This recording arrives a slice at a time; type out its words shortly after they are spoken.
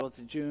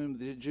It's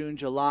June,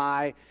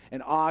 July,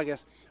 and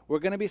August. We're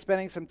going to be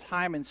spending some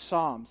time in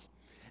Psalms.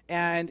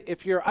 And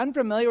if you're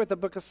unfamiliar with the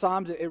book of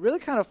Psalms, it really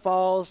kind of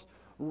falls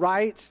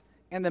right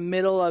in the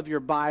middle of your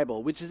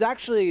Bible, which is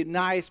actually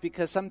nice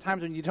because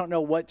sometimes when you don't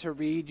know what to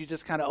read, you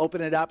just kind of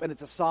open it up and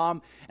it's a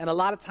psalm. And a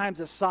lot of times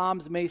the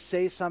Psalms may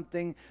say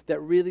something that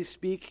really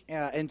speak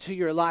into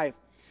your life.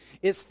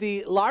 It's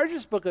the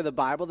largest book of the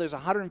Bible. There's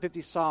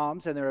 150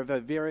 Psalms, and they're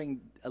of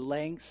varying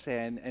lengths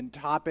and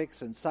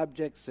topics and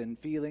subjects and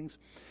feelings.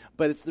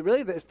 But it's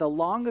the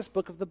longest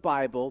book of the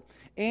Bible,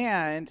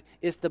 and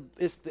it's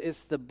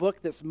the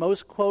book that's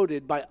most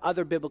quoted by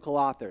other biblical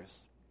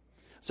authors.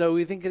 So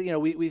we think,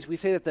 we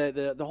say that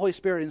the Holy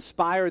Spirit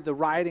inspired the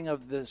writing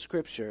of the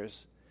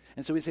Scriptures.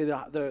 And so we say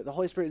the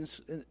Holy Spirit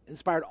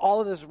inspired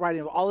all of this writing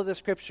of all of the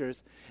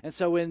Scriptures. And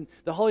so when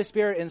the Holy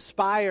Spirit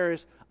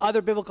inspires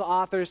other biblical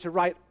authors to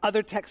write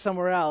other texts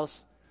somewhere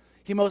else,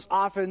 he most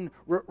often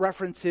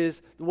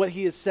references what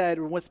he has said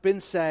or what's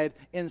been said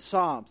in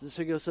Psalms. And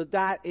so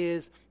that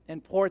is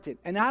important.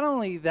 And not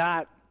only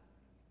that,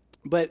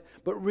 but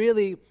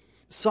really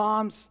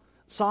Psalms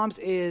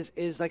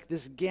is like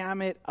this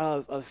gamut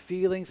of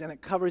feelings, and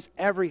it covers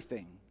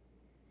everything.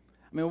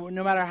 I mean,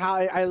 no matter how,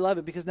 I love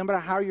it because no matter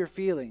how you're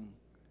feeling,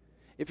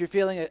 if you're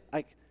feeling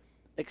like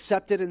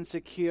accepted and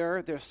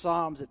secure, there are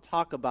Psalms that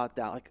talk about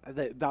that,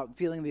 about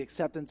feeling the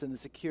acceptance and the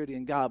security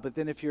in God. But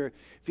then if you're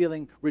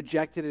feeling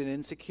rejected and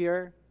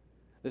insecure,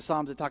 there's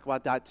Psalms that talk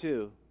about that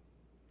too.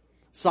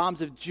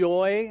 Psalms of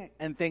joy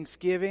and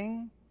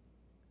thanksgiving,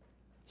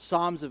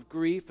 Psalms of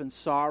grief and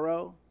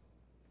sorrow,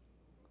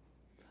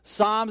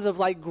 Psalms of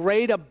like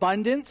great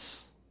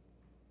abundance,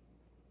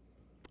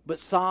 but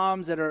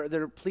Psalms that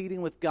are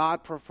pleading with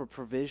God for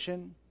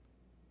provision.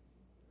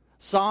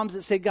 Psalms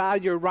that say,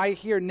 God, you're right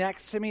here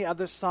next to me.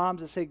 Other Psalms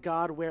that say,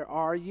 God, where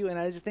are you? And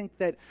I just think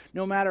that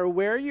no matter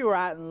where you're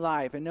at in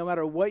life and no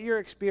matter what you're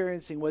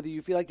experiencing, whether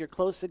you feel like you're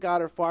close to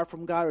God or far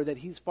from God or that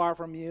he's far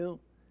from you,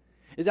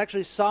 is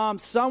actually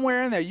Psalms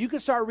somewhere in there. You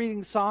could start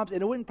reading Psalms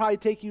and it wouldn't probably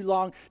take you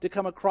long to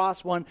come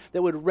across one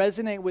that would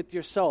resonate with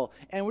your soul.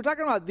 And we're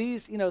talking about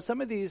these, some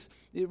of these,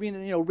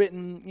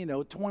 written,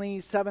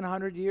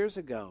 2,700 years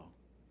ago.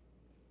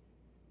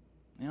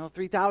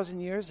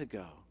 3,000 years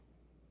ago.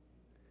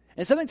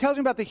 And something tells me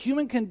about the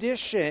human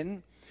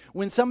condition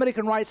when somebody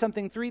can write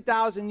something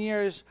 3,000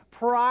 years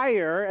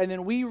prior, and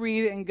then we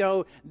read it and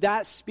go,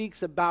 that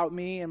speaks about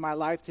me and my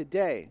life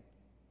today.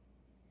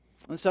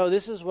 And so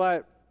this is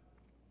what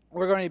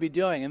we're going to be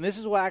doing. And this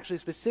is what actually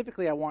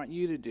specifically I want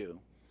you to do.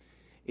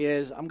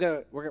 Is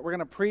we're going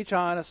to preach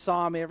on a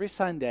psalm every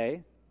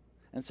Sunday.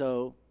 And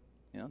so,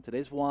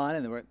 today's one,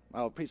 and then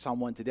I'll preach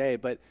Psalm 1 today,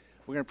 but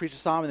we're going to preach a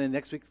psalm, and then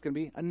next week it's going to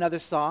be another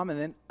psalm, and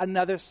then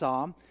another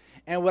psalm.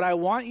 And what I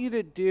want you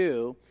to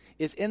do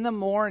is in the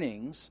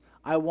mornings,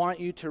 I want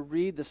you to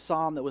read the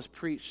psalm that was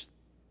preached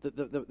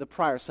the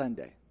prior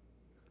Sunday.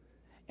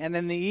 And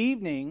in the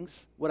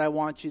evenings, what I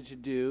want you to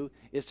do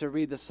is to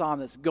read the psalm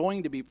that's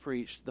going to be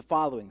preached the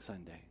following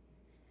Sunday.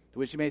 To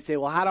which you may say,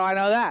 well, how do I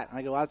know that? And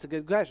I go, well, that's a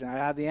good question. I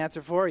have the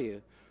answer for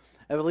you,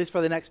 at least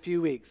for the next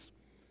few weeks.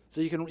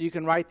 So you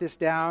can write this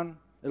down.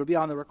 It'll be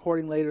on the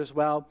recording later as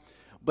well.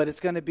 But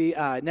it's going to be,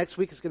 next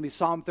week it's going to be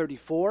Psalm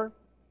 34.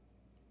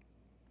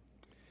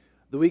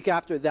 The week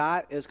after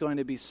that is going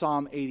to be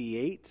Psalm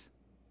 88.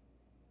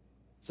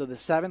 So the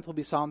 7th will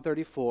be Psalm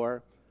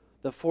 34.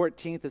 The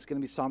 14th is going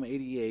to be Psalm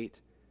 88.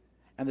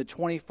 And the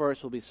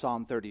 21st will be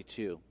Psalm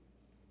 32.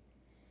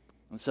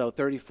 And so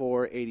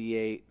 34,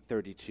 88,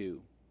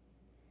 32.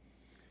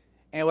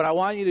 And what I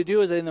want you to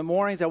do is in the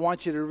mornings, I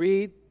want you to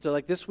read. So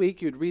like this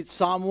week, you'd read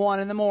Psalm 1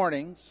 in the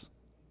mornings.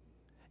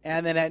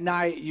 And then at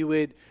night, you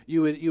would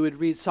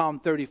read Psalm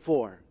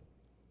 34.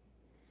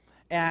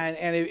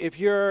 And if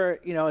you're,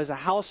 as a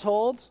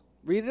household,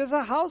 read it as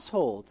a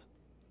household.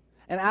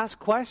 And ask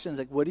questions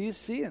like, what do you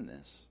see in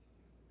this?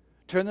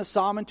 Turn the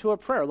psalm into a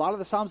prayer. A lot of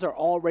the psalms are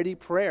already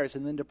prayers.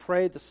 And then to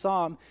pray the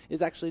psalm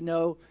is actually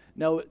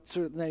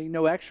certainly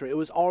no extra. It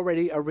was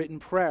already a written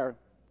prayer.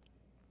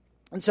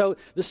 And so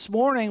this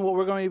morning, what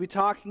we're going to be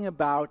talking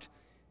about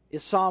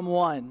is Psalm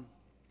 1.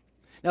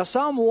 Now,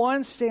 Psalm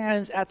 1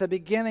 stands at the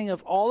beginning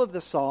of all of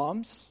the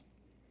Psalms.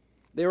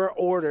 They were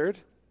ordered.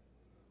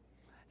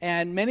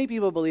 And many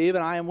people believe,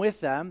 and I am with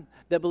them,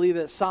 that believe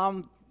that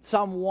Psalm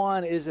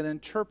 1 is an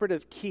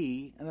interpretive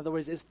key. In other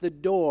words, it's the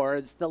door,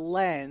 it's the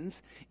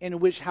lens in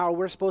which how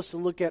we're supposed to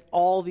look at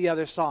all the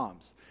other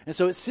Psalms. And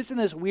so it sits in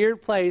this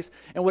weird place,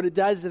 and what it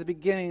does at the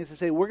beginning is to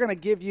say, we're going to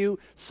give you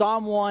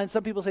Psalm 1.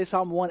 Some people say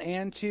Psalm 1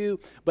 and 2,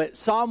 but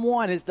Psalm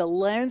 1 is the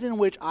lens in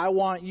which I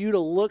want you to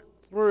look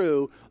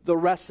through the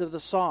rest of the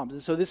Psalms.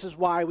 And so this is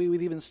why we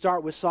would even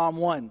start with Psalm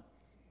 1.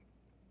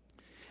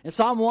 And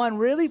Psalm 1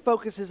 really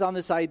focuses on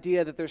this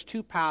idea that there's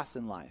two paths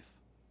in life.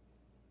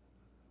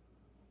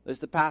 There's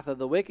the path of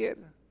the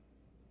wicked,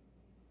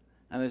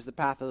 and there's the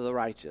path of the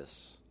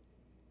righteous.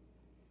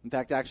 In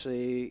fact,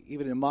 actually,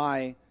 even in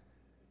my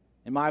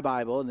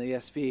Bible, in the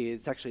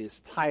ESV, it's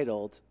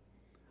titled,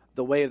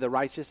 The Way of the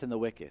Righteous and the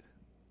Wicked.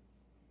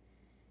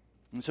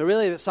 And so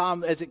really the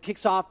psalm, as it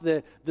kicks off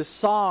the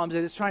Psalms,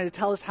 and it's trying to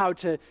tell us how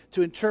to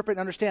interpret and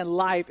understand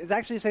life, it's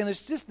actually saying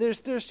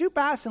there's two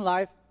paths in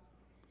life.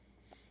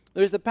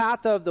 There's the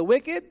path of the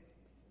wicked,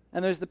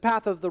 and there's the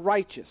path of the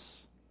righteous.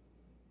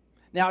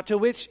 Now, to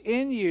which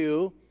in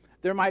you,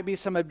 there might be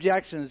some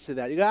objections to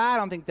that. You go, I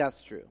don't think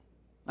that's true.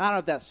 I don't know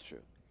if that's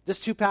true.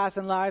 Just two paths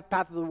in life,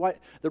 path of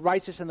the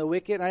righteous and the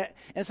wicked.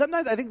 And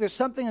sometimes I think there's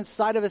something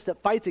inside of us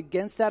that fights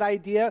against that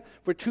idea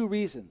for two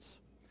reasons.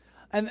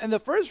 And the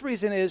first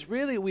reason is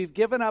really we've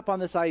given up on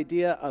this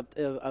idea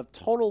of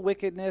total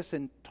wickedness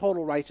and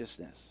total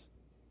righteousness.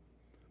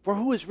 For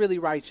who is really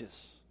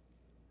righteous?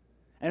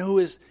 And who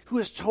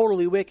is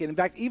totally wicked? In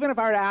fact, even if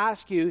I were to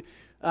ask you,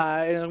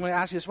 and I'm going to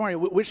ask you this morning,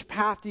 which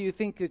path do you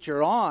think that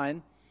you're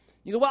on?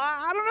 You go, well,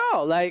 I don't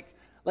know. Like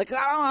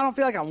I don't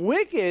feel like I'm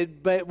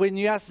wicked. But when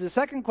you ask the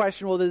second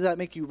question, well, does that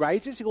make you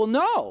righteous? You go,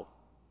 no.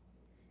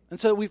 And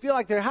so we feel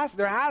like there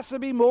has to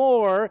be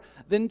more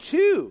than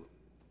two.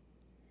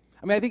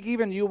 I mean, I think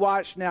even you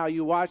watch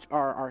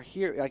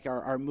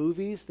our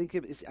movies. Think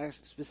of it's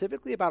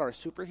specifically about our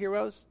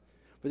superheroes.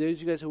 For those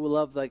of you guys who will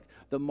love like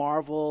the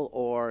Marvel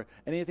or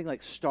anything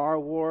like Star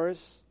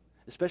Wars,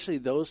 especially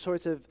those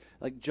sorts of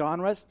like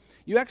genres,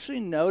 you actually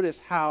notice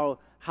how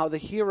the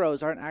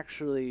heroes aren't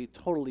actually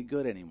totally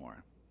good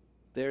anymore.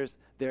 They're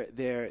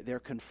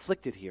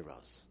conflicted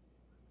heroes.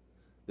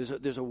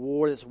 There's a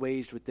war that's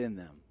waged within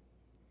them.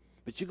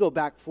 But you go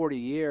back 40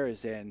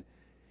 years and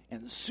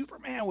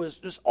Superman was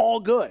just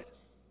all good.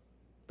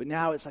 But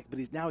now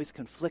he's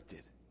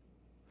conflicted.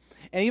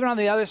 And even on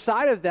the other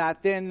side of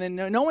that, then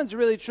no one's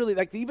really truly,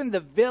 like even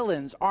the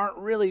villains aren't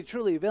really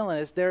truly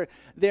villainous.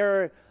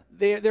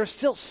 There's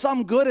still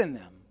some good in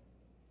them.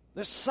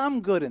 There's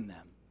some good in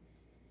them.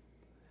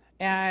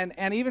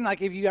 And even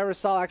like if you ever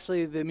saw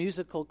actually the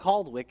musical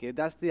called Wicked,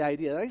 that's the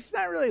idea. Like, she's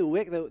not really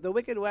wicked. The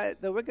wicked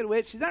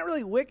witch, she's not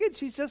really wicked.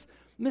 She's just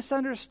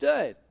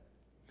misunderstood.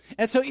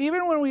 And so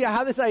even when we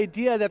have this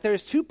idea that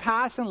there's two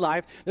paths in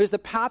life, there's the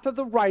path of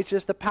the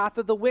righteous, the path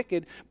of the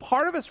wicked,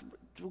 part of us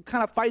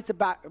kind of fights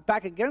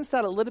back against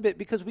that a little bit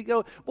because we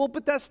go, well,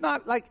 but that's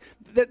not like,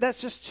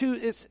 that's just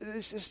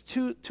it's just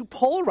too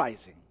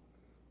polarizing.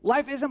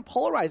 Life isn't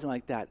polarizing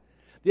like that.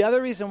 The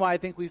other reason why I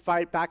think we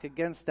fight back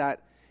against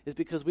that is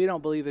because we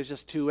don't believe there's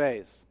just two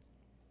ways.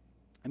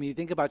 I mean, you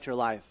think about your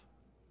life,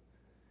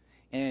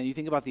 and you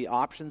think about the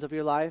options of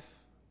your life,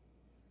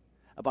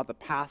 about the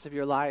paths of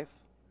your life,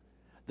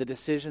 the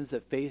decisions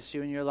that face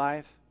you in your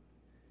life.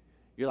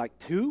 You're like,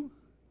 two?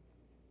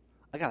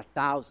 I got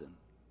 1,000.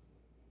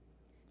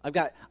 I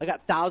got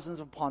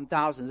thousands upon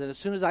thousands, and as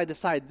soon as I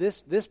decide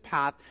this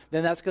path,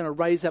 then that's going to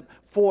raise up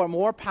 4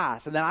 more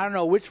paths, and then I don't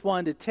know which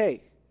one to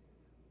take.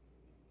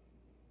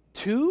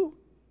 2?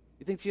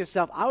 You think to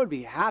yourself, I would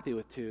be happy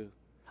with 2.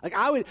 Like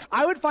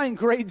I would find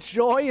great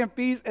joy and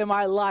peace in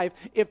my life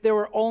if there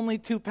were only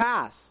 2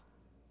 paths.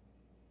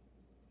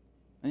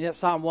 And yet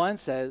Psalm 1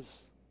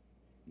 says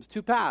there's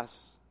 2 paths.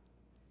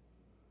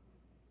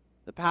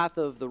 The path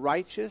of the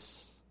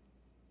righteous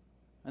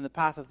and the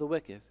path of the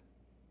wicked.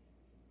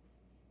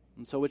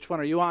 And so which one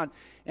are you on?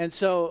 And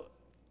so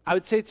I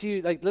would say to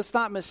you, like, let's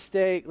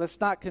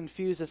not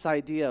confuse this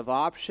idea of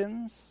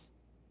options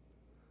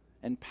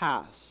and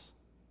paths.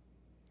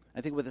 I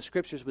think what the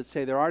scriptures would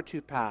say, there are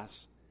 2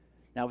 paths.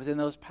 Now within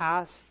those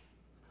paths,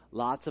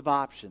 lots of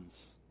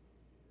options.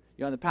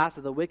 You're on the path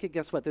of the wicked,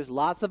 guess what? There's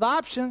lots of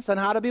options on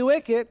how to be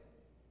wicked.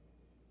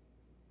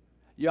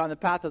 You're on the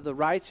path of the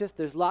righteous,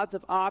 there's lots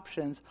of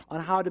options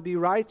on how to be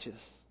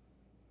righteous.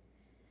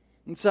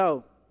 And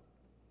so,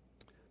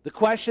 the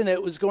question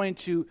that was going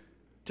to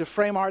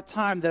frame our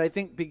time that I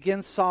think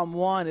begins Psalm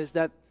 1 is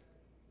that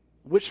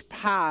which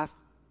path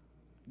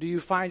do you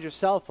find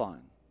yourself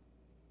on?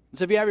 And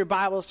so if you have your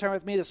Bibles, turn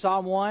with me to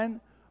Psalm 1,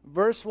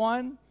 verse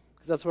 1,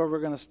 because that's where we're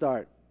going to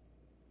start.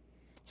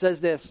 It says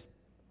this.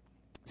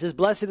 It says,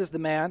 "Blessed is the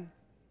man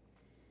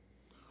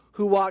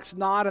who walks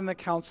not in the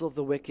counsel of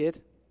the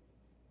wicked,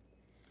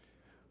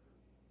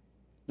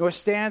 nor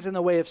stands in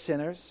the way of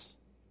sinners,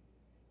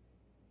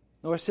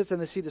 nor sits in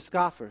the seat of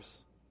scoffers."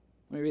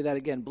 Let me read that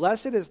again.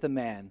 "Blessed is the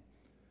man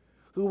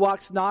who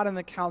walks not in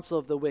the counsel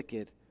of the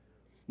wicked,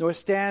 nor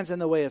stands in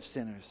the way of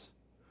sinners,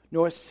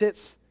 nor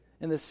sits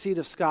in the seat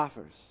of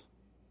scoffers."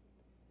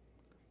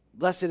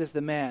 Blessed is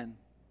the man.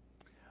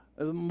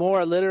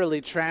 More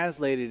literally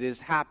translated is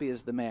happy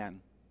is the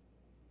man.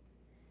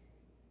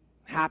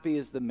 Happy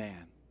is the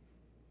man.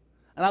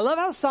 And I love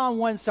how Psalm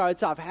 1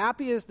 starts off,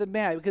 happy is the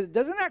man, because it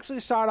doesn't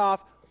actually start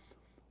off,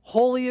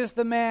 holy is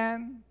the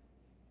man,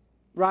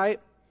 right?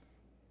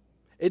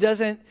 It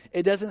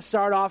doesn't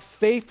start off,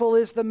 faithful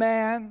is the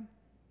man.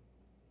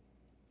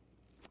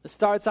 It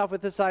starts off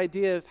with this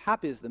idea of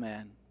happy is the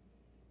man.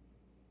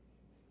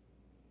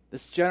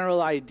 This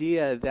general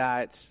idea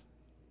that,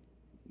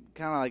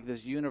 kind of like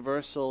this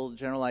universal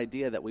general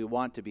idea that we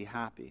want to be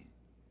happy.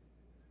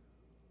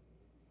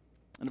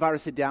 And if I were to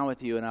sit down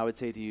with you and I would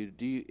say to you,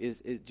 do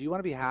you want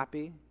to be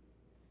happy?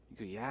 You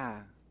go,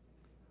 yeah,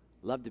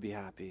 love to be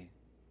happy.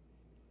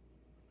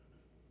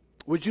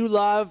 Would you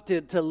love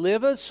to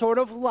live a sort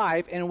of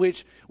life in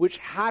which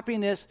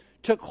happiness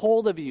took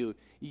hold of you.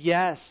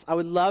 Yes, I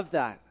would love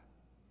that.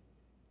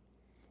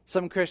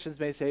 Some Christians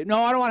may say,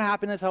 no, I don't want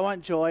happiness, I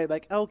want joy.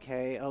 Like,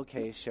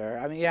 okay, sure.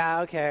 I mean,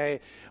 yeah,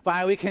 okay.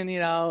 Fine, we can,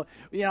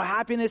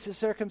 happiness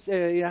is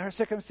her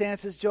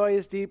circumstances, joy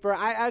is deeper.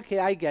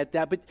 I get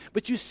that.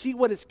 But you see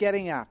what it's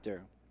getting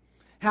after.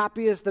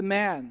 Happy is the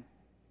man.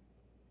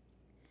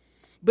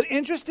 But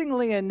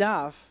interestingly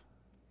enough,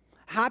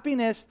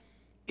 happiness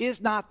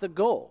is not the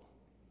goal.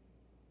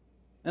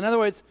 In other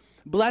words,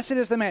 blessed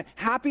is the man,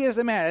 happy is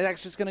the man. It's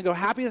actually just going to go,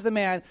 happy is the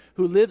man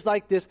who lives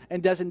like this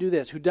and doesn't do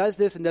this, who does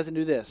this and doesn't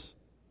do this.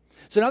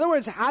 So in other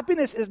words,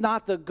 happiness is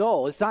not the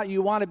goal. It's not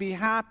you want to be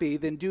happy,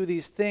 then do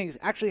these things.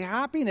 Actually,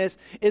 happiness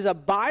is a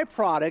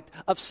byproduct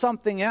of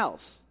something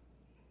else.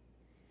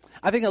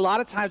 I think a lot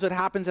of times what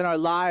happens in our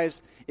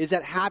lives is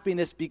that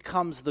happiness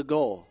becomes the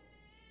goal.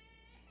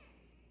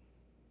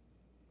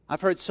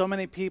 I've heard so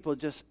many people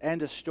just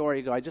end a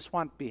story go, I just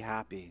want to be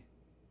happy.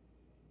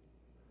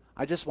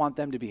 I just want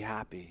them to be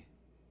happy.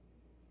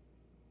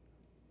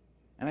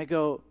 And I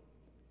go,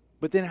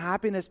 but then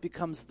happiness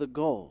becomes the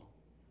goal.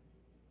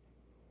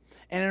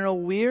 And in a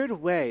weird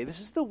way,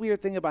 this is the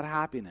weird thing about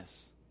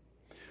happiness.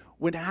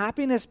 When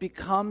happiness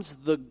becomes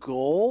the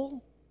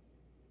goal,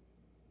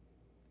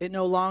 it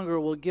no longer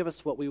will give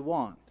us what we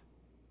want.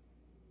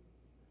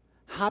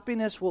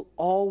 Happiness will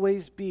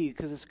always be,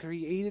 because it's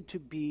created to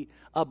be,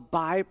 a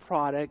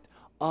byproduct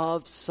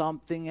of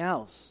something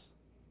else.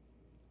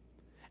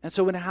 And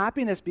so when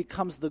happiness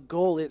becomes the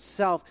goal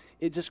itself,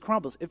 it just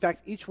crumbles. In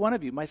fact, each one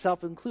of you,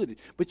 myself included,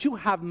 but you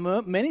have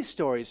many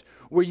stories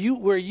where you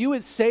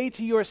would say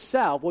to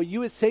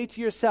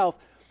yourself,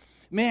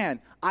 man,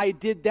 I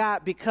did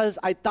that because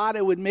I thought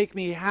it would make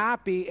me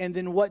happy, and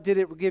then what did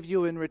it give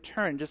you in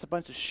return? Just a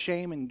bunch of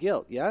shame and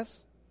guilt,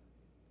 yes?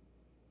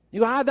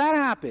 You go, how'd that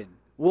happen?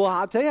 Well,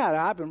 I'll tell you how it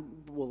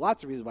happened. Well,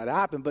 lots of reasons why it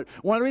happened, but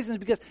one of the reasons is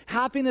because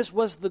happiness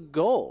was the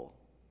goal.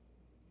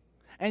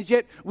 And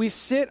yet we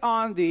sit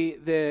on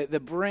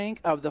the brink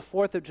of the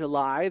 4th of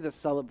July, the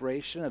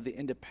celebration of the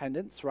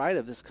independence, right,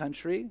 of this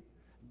country.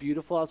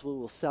 Beautiful, as we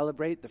will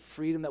celebrate the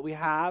freedom that we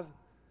have.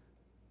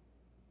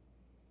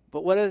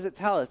 But what does it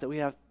tell us? That we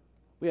have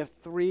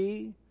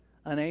 3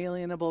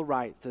 unalienable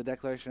rights. The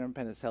Declaration of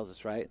Independence tells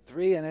us, right?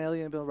 3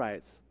 unalienable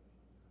rights.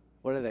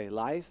 What are they?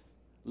 Life,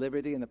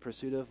 liberty, and the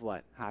pursuit of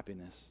what?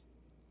 Happiness.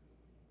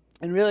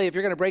 And really, if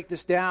you're going to break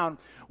this down,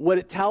 what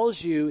it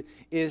tells you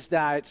is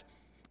that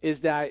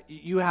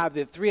you have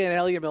the 3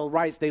 unalienable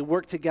rights. They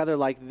work together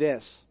like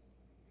this.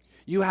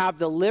 You have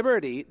the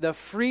liberty, the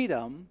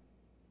freedom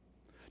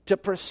to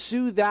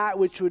pursue that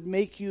which would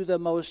make you the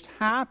most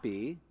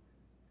happy,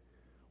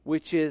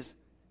 which is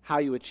how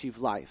you achieve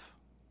life.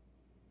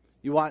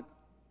 You want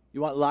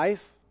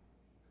life?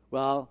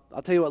 Well,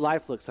 I'll tell you what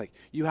life looks like.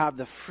 You have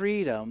the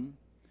freedom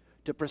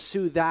to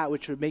pursue that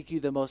which would make you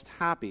the most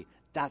happy.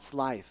 That's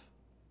life.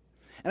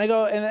 And I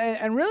go,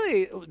 and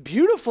really,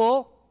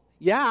 beautiful,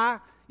 yeah,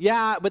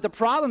 but the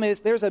problem is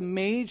there's a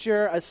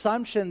major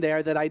assumption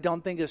there that I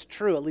don't think is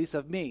true, at least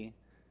of me.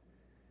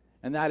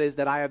 And that is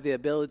that I have the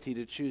ability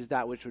to choose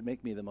that which would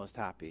make me the most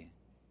happy.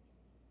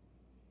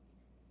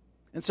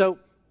 And so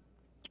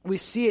we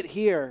see it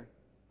here.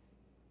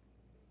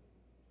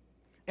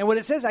 And what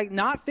it says, like,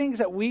 not things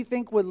that we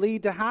think would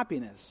lead to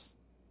happiness.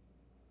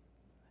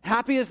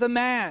 Happy is the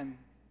man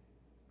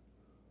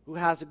who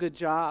has a good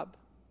job.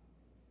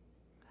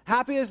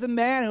 Happy is the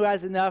man who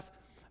has enough,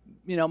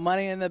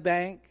 money in the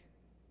bank.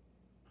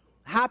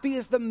 Happy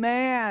is the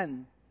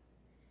man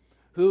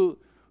whose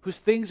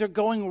things are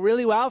going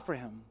really well for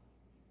him.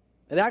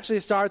 It actually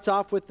starts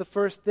off with the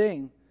first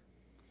thing.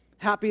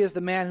 Happy is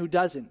the man who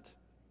doesn't.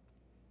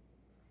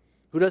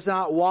 Who does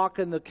not walk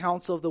in the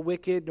counsel of the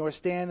wicked, nor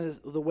stand in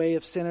the way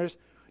of sinners,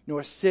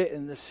 nor sit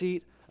in the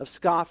seat of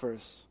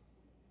scoffers.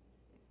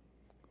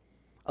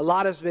 A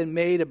lot has been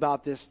made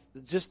about this,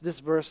 just this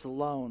verse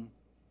alone.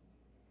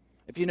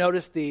 If you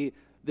notice,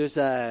 there's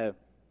a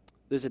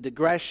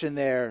digression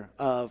there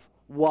of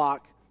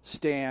walk,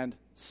 stand,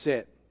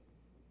 sit.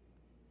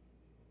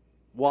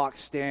 Walk,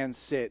 stand,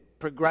 sit.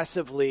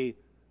 Progressively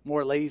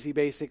more lazy,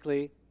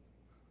 basically.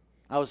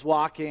 I was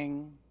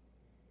walking,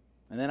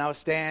 and then I was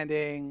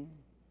standing,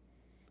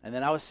 and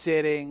then I was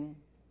sitting.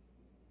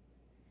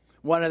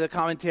 One of the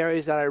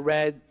commentaries that I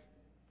read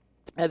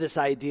had this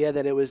idea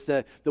that it was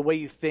the way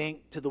you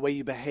think to the way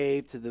you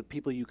behave to the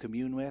people you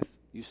commune with,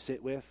 you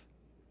sit with.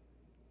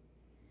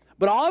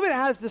 But all of it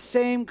has the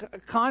same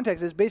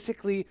context. It's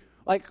basically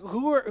like,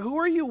 who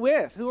are you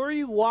with? Who are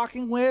you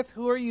walking with?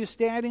 Who are you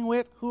standing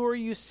with? Who are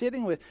you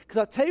sitting with? Because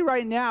I'll tell you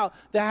right now,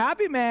 the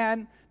happy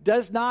man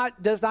does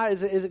not,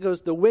 as it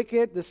goes, the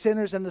wicked, the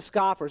sinners, and the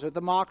scoffers, or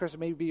the mockers,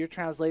 maybe your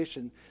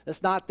translation.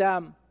 That's not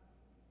them.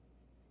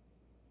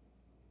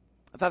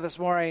 I thought this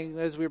morning,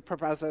 as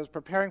I was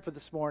preparing for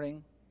this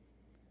morning,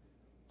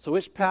 so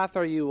which path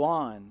are you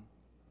on?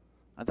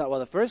 I thought, well,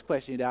 the first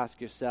question you'd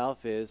ask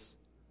yourself is,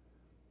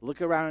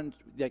 look around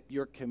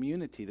your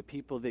community, the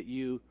people that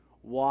you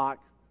walk,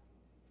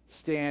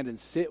 stand, and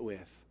sit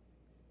with.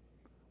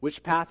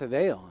 Which path are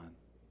they on?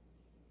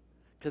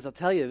 Because I'll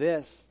tell you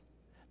this,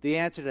 The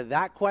answer to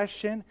that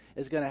question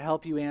is going to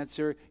help you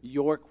answer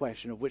your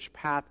question of which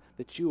path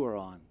that you are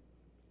on.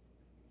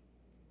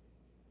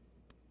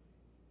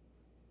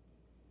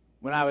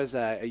 When I was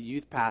a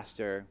youth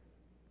pastor,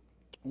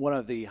 one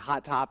of the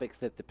hot topics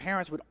that the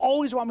parents would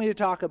always want me to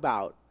talk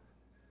about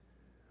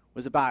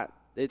was about,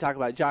 they talk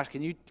about, Josh,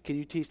 can you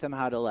teach them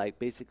how to, like,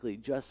 basically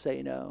just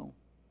say no?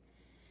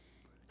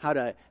 How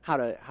to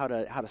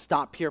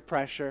stop peer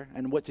pressure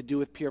and what to do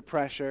with peer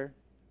pressure,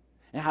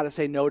 and how to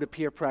say no to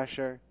peer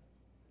pressure.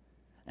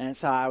 And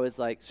so I was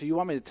like, so you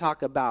want me to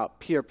talk about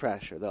peer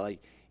pressure? They're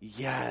like,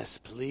 yes,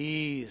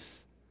 please.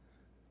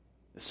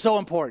 It's so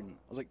important.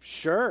 I was like,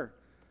 sure,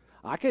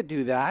 I could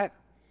do that.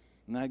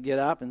 And I'd get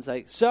up and it's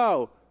like,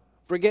 so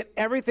forget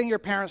everything your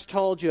parents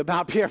told you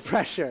about peer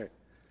pressure.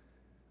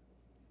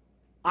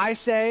 I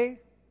say,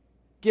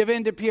 give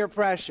in to peer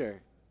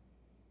pressure.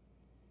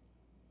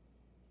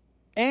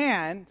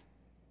 And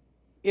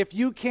if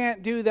you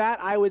can't do that,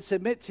 I would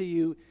submit to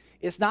you,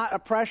 it's not a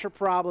pressure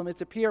problem,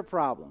 it's a peer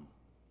problem.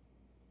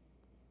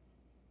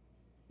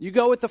 You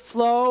go with the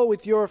flow,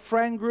 with your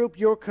friend group,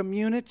 your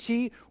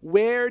community.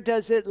 Where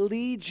does it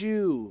lead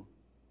you?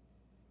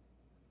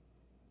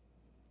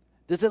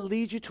 Does it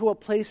lead you to a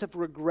place of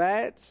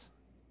regret?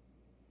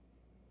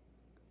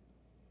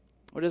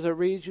 Or does it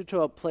lead you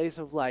to a place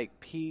of like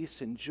peace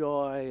and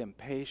joy and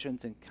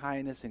patience and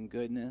kindness and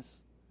goodness?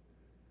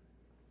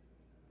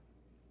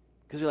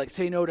 Because you're like,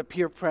 say no to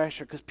peer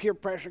pressure, because peer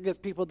pressure gets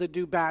people to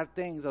do bad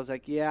things. I was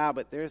like, yeah,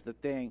 but there's the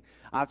thing.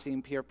 I've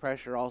seen peer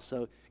pressure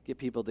also get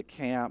people to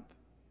camp,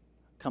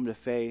 come to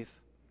faith,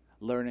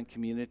 learn in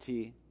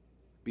community,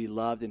 be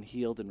loved and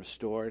healed and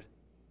restored.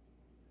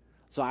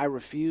 So I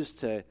refuse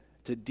to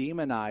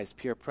demonize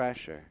peer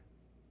pressure.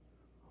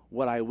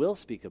 What I will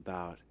speak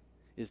about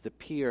is the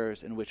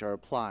peers in which are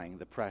applying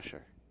the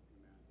pressure.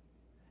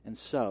 And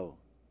so,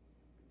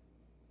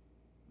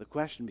 the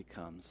question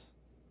becomes,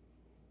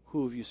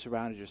 who have you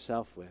surrounded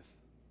yourself with?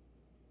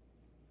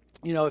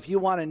 You know, if you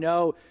want to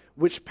know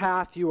which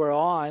path you are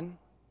on,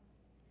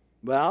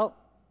 well,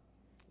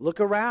 look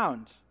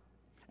around.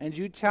 And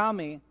you tell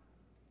me,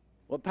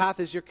 what path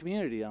is your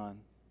community on?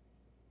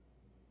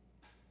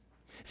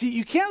 See,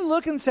 you can't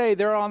look and say,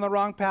 they're on the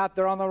wrong path,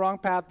 they're on the wrong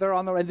path, they're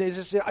on the right. It's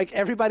just like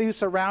everybody who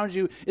surrounds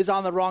you is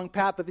on the wrong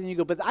path, but then you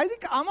go, but I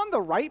think I'm on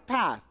the right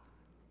path.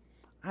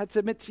 I'd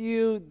submit to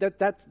you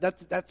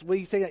that's what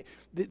you say.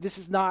 This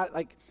is not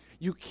like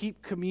you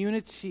keep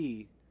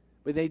community,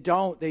 but they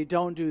don't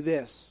do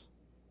this.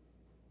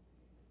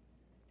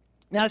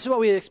 Now, this is what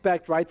we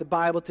expect, right? The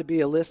Bible to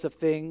be a list of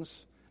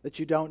things that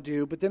you don't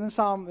do. But then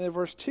in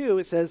verse 2,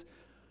 it says,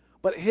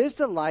 but his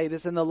delight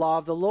is in the law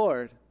of the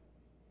Lord,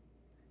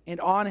 and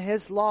on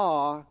his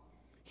law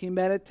he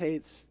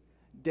meditates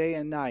day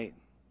and night.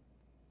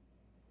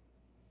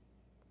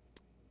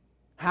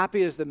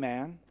 Happy is the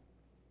man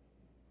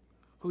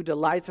who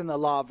delights in the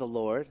law of the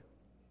Lord,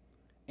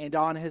 and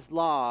on his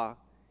law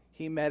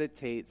he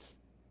meditates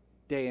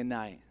day and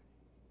night.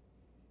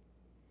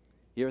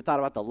 You ever thought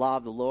about the law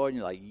of the Lord and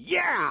you're like,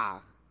 yeah!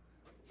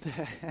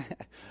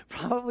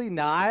 Probably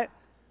not.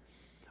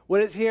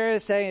 What it's here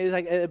is saying is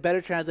like a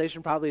better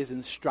translation probably is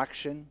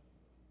instruction.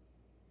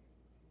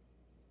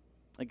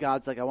 Like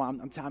God's like,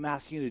 I'm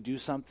asking you to do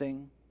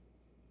something.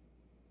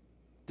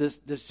 Does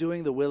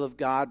doing the will of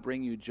God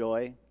bring you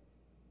joy?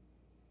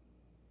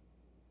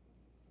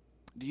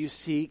 Do you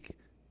seek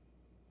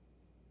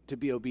to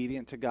be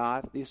obedient to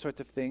God? These sorts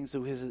of things.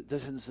 So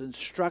does his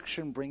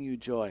instruction bring you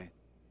joy?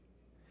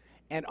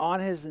 And on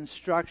his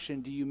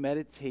instruction, do you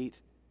meditate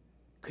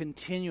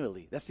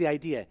continually? That's the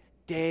idea.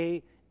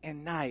 Day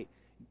and night.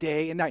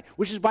 Day and night.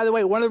 Which is, by the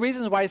way, one of the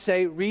reasons why I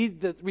say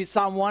read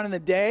Psalm 1 in the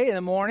day, in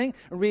the morning,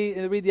 and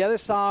read the other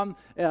Psalm,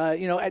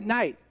 at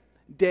night.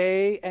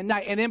 Day and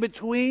night. And in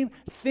between,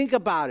 think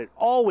about it.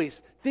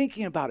 Always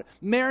thinking about it.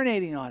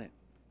 Marinating on it.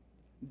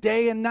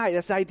 Day and night.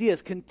 That's the idea.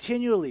 It's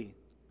continually.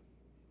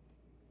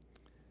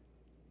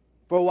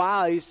 For a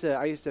while, I used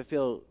to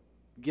feel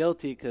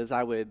guilty because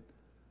I would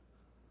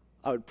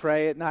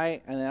pray at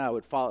night, and then I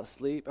would fall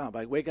asleep. I'd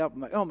like wake up.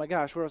 I'm like, oh my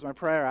gosh, where was my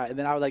prayer at? And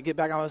then I would like get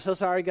back. I was so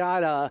sorry,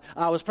 God.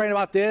 I was praying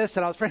about this,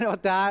 and I was praying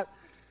about that.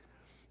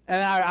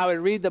 And I would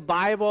read the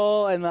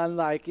Bible, and then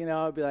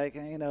I'd be like,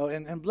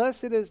 and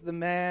blessed is the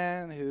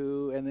man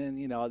who, and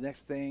then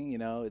next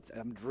thing,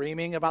 I'm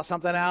dreaming about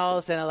something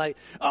else, and I'm like,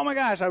 oh my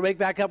gosh, I wake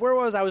back up. Where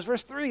was I? I was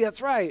verse 3.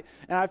 That's right.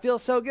 And I feel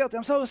so guilty.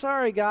 I'm so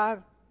sorry,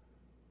 God.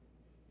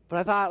 But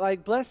I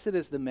thought, blessed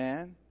is the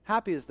man,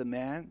 happy is the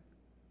man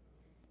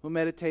who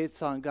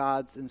meditates on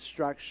God's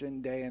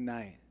instruction day and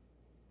night.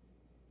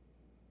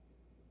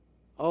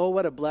 Oh,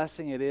 what a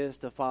blessing it is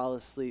to fall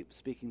asleep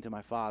speaking to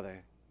my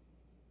Father.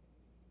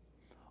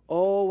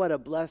 Oh, what a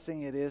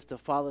blessing it is to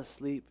fall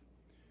asleep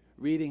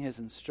reading his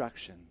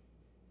instruction.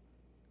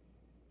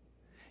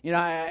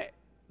 The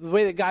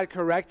way that God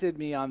corrected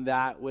me on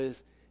that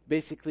was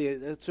basically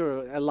a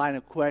sort of a line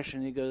of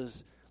question. He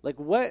goes,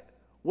 what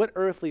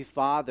earthly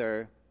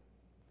father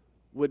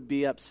would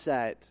be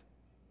upset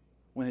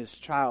when his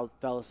child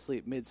fell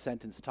asleep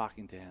mid-sentence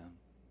talking to him?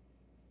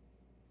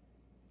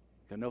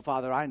 No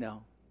father I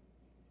know.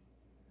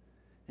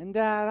 And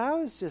Dad, I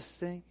was just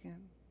thinking.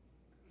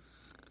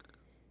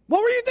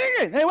 What were you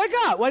thinking? Hey, wake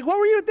up. Like, what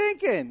were you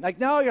thinking? Like,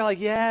 no, you're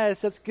like, yes,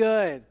 that's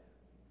good.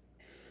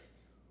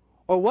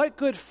 Or what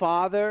good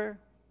father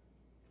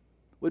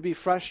would be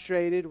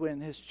frustrated when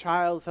his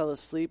child fell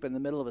asleep in the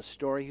middle of a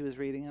story he was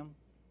reading him?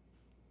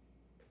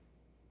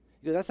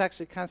 You go, that's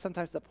actually kind of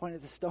sometimes the point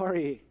of the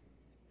story,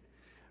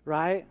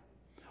 right?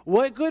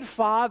 What good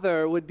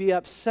father would be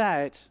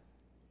upset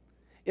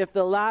if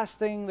the last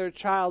thing their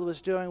child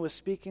was doing was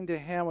speaking to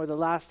him, or the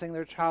last thing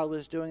their child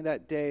was doing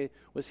that day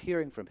was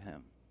hearing from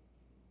him?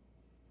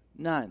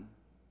 None.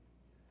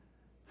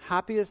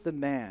 Happy is the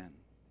man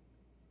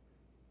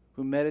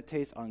who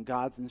meditates on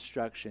God's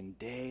instruction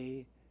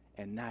day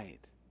and night.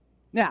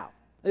 Now,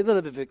 a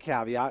little bit of a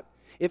caveat.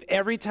 If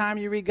every time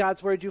you read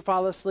God's word you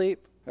fall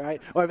asleep,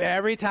 right? Or if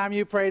every time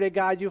you pray to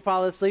God you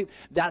fall asleep,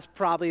 that's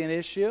probably an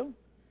issue.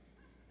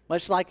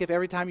 Much like if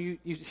every time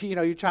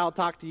your child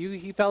talked to you,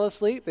 he fell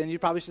asleep, then you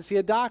probably should see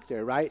a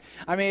doctor, right?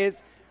 I mean,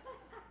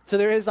 so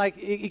there is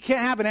it can't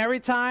happen every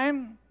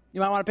time. You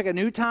might want to pick a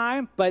new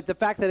time, but the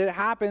fact that it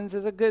happens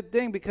is a good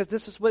thing, because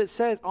this is what it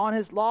says. On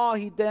his law,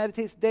 he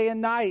meditates day and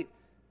night,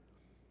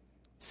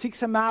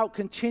 seeks him out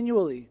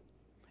continually,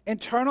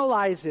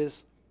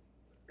 internalizes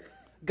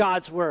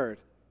God's word.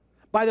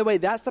 By the way,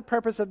 that's the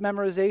purpose of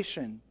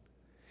memorization.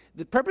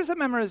 The purpose of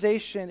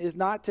memorization is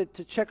not to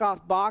check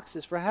off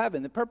boxes for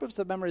heaven. The purpose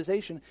of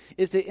memorization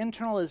is the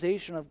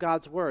internalization of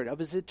God's word, of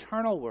his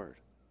eternal word.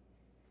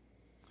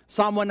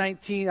 Psalm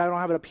 119, I don't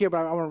have it up here,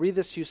 but I want to read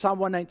this to you. Psalm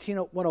 119,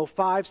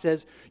 105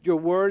 says, your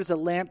word is a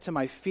lamp to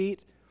my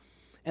feet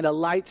and a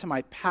light to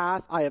my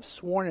path. I have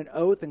sworn an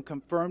oath and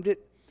confirmed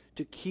it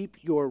to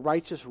keep your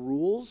righteous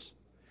rules.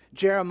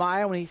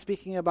 Jeremiah, when he's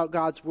speaking about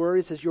God's word,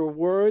 he says, your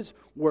words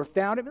were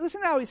found. I mean,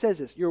 listen to how he says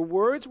this. Your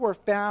words were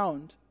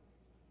found,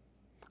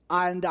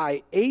 and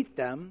I ate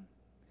them,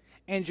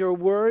 and your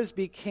words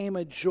became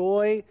a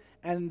joy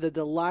and the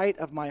delight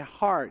of my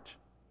heart.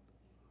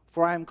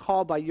 For I am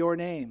called by your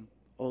name,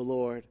 O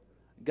Lord,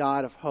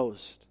 God of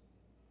hosts.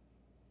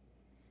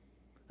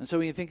 And so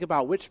when you think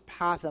about which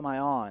path am I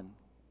on,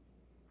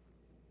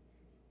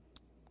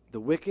 the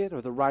wicked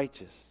or the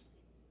righteous?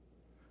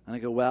 And I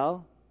go,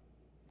 well,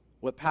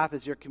 what path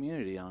is your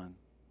community on?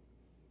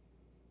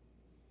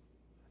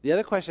 The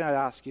other question I'd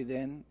ask you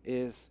then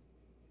is,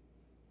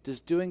 does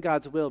doing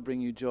God's will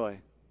bring you joy?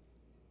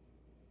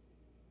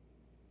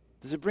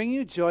 Does it bring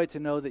you joy to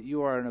know that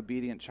you are an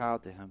obedient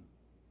child to him?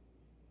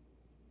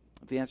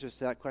 If the answer to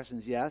that question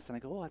is yes, then I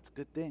go, oh, that's a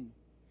good thing.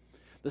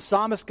 The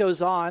psalmist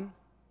goes on,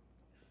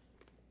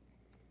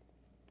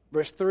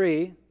 verse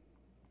 3,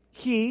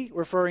 he,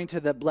 referring to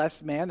the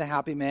blessed man, the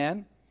happy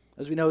man,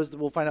 as we know,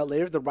 we'll find out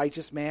later, the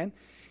righteous man,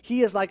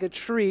 he is like a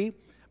tree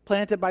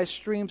planted by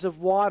streams of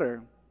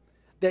water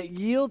that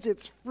yields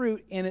its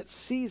fruit in its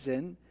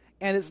season,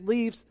 and its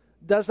leaves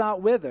does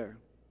not wither.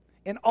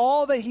 In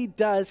all that he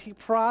does, he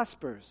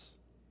prospers.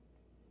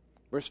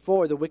 Verse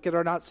 4, the wicked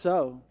are not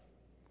so,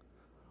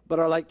 but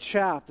are like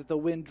chaff that the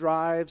wind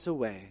drives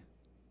away.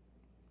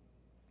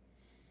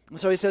 And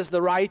so he says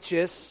the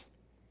righteous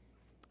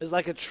is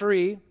like a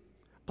tree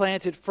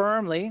planted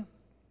firmly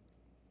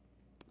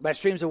by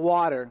streams of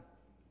water,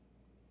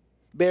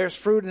 bears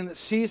fruit in its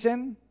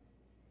season,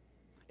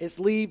 its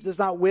leaf does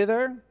not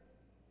wither.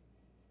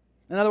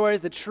 In other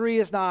words, the tree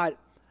is not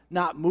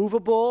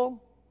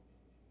movable.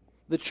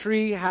 The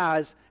tree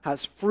has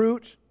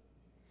fruit.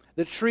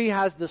 The tree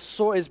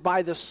is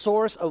by the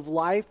source of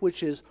life,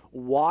 which is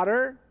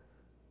water.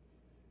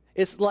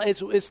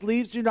 Its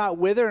leaves do not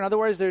wither. In other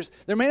words,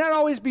 there may not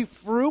always be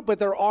fruit, but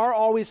there are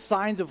always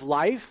signs of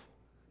life.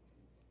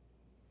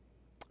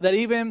 That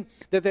even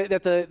that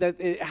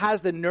it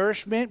has the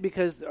nourishment,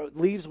 because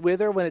leaves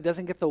wither when it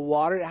doesn't get the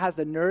water. It has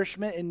the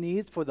nourishment it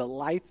needs for the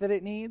life that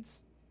it needs.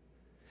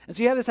 And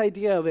so you have this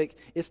idea of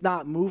it's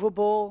not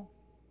movable.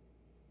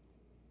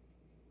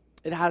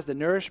 It has the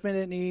nourishment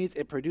it needs.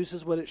 It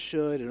produces what it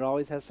should. It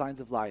always has signs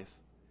of life.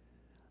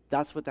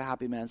 That's what the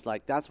happy man's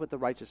like. That's what the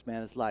righteous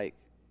man is like.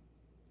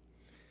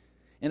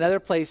 In other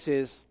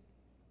places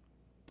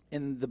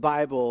in the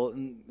Bible,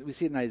 and we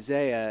see it in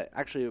Isaiah,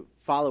 actually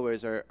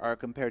followers are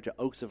compared to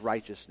oaks of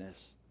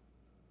righteousness.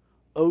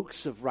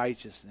 Oaks of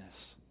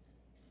righteousness.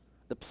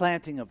 The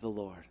planting of the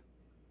Lord.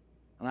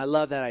 And I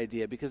love that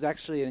idea, because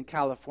actually in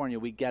California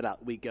we get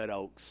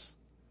oaks.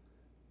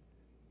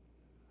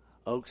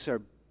 Oaks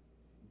are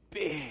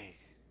big.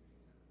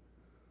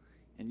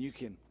 And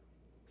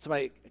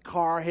a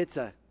car hits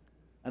an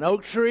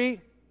oak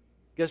tree,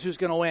 guess who's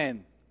going to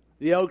win?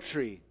 The oak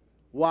tree.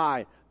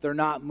 Why? They're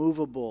not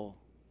movable.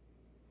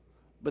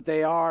 But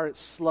they are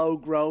slow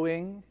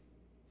growing.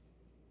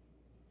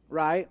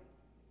 Right?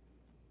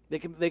 They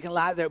can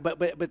last there, but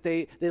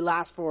they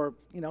last for,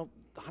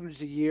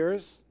 hundreds of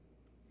years.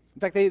 In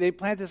fact, they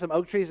planted some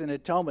oak trees in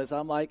Atoma, so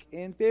I'm like,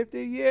 in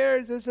 50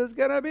 years, this is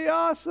going to be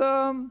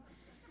awesome.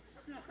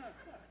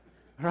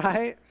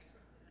 Right?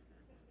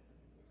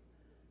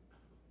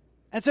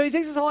 And so he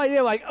takes this whole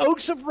idea of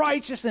oaks of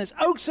righteousness.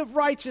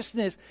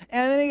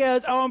 And then he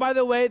goes, oh, and by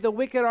the way, the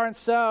wicked aren't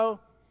so.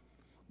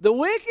 The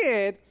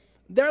wicked,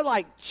 they're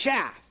like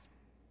chaff.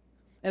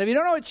 And if you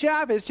don't know what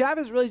chaff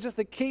is really just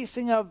the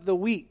casing of the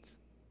wheat.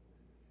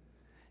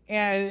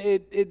 And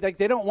it like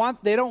they don't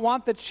want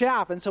the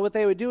chaff. And so what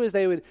they would do is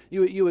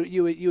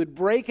you would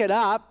break it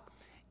up,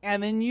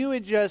 and then you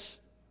would just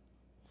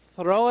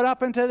throw it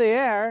up into the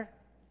air.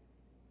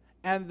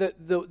 And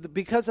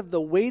because of the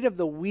weight of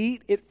the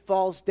wheat, it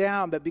falls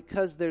down. But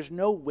because there's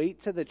no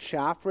weight to the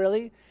chaff,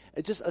 really,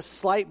 it just a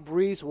slight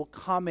breeze will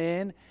come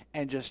in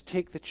and just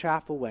take the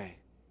chaff away.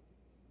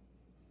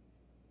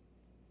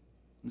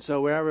 And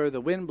so wherever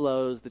the wind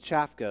blows, the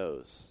chaff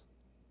goes.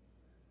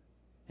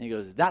 And he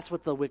goes, that's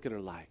what the wicked are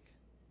like.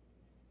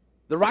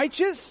 The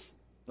righteous,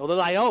 well, they're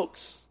like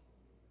oaks.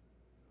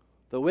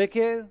 The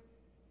wicked,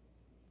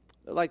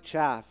 they're like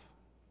chaff.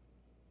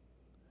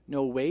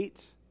 No weight,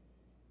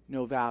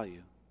 no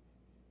value.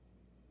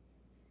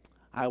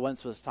 I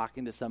once was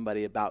talking to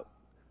somebody about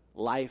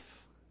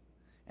life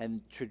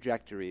and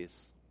trajectories.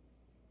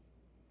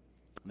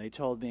 And they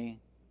told me,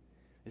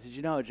 they said,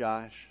 you know,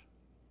 Josh,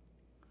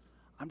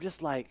 I'm just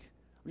trying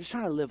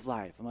to live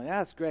life. I'm like, yeah,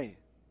 that's great.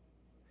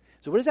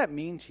 So what does that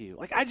mean to you?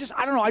 Like, I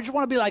don't know. I just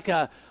want to be like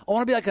a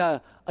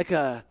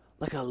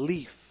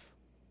leaf,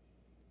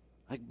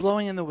 like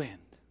blowing in the wind.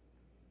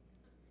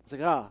 It's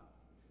like, oh.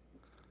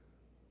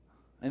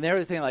 And they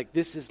were thinking, like,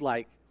 this is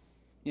like,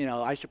 you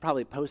know, I should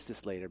probably post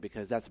this later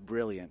because that's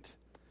brilliant.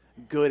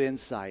 Good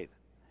insight.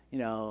 You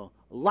know,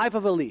 life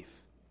of a leaf.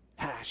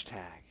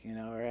 Hashtag, you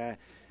know, or,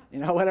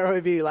 whatever it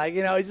would be. Like,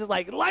 you know, it's just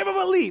like, life of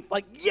a leaf.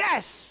 Like,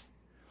 yes.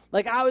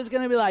 Like I was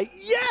going to be like,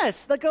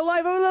 yes, like a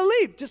life of a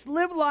leaf. Just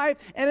live life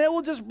and it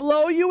will just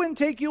blow you and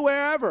take you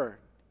wherever.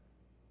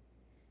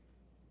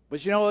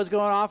 But you know what was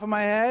going off in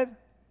my head?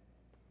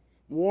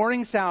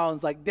 Warning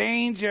sounds like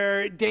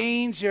danger,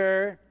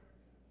 danger.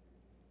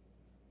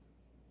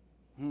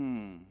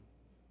 The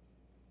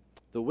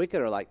wicked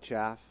are like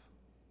chaff,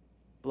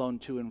 blown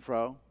to and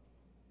fro.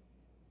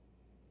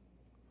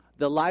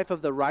 The life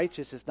of the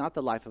righteous is not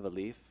the life of a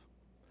leaf.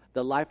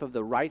 The life of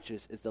the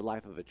righteous is the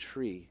life of a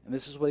tree. And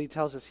this is what he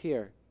tells us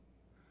here.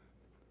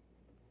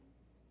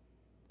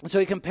 And so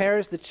he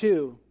compares the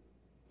two.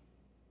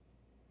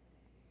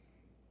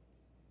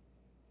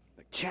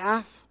 Like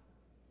chaff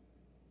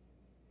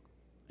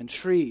and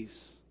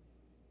trees.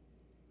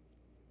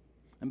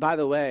 And by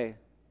the way,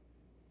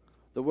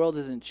 the world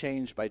isn't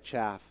changed by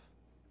chaff.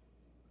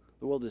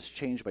 The world is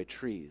changed by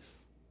trees.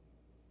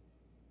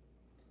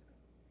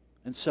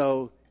 And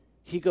so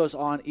he goes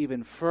on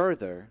even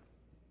further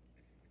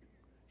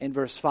in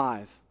verse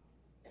 5.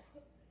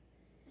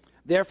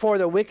 Therefore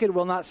the wicked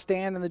will not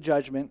stand in the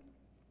judgment,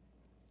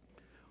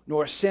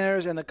 nor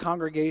sinners in the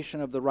congregation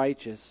of the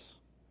righteous.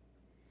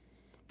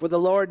 For the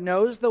Lord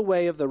knows the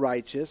way of the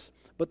righteous,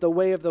 but the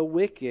way of the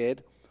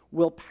wicked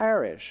will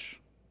perish.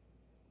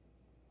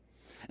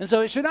 And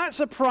so it should not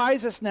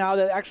surprise us now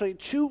that actually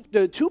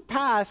the two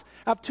paths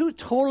have two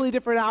totally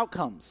different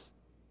outcomes.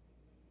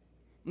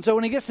 And so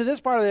when he gets to this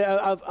part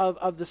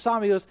of the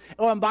psalm, he goes,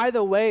 oh, and by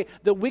the way,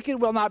 the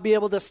wicked will not be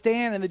able to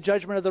stand in the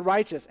judgment of the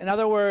righteous. In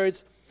other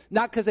words,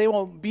 not because they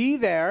won't be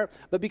there,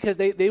 but because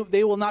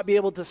they will not be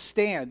able to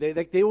stand.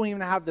 They won't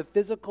even have the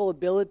physical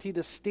ability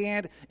to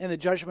stand in the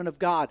judgment of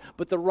God,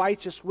 but the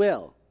righteous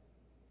will.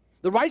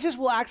 The righteous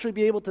will actually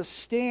be able to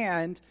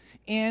stand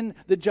in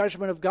the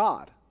judgment of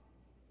God.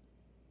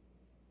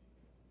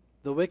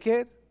 The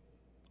wicked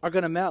are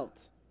going to melt.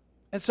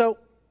 And so,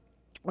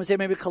 I would say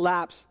maybe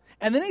collapse.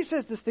 And then he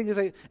says this thing is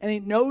like, and he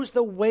knows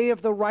the way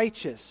of the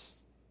righteous.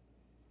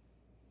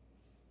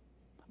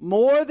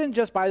 More than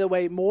just, by the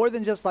way, more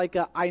than just like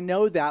I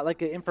know that,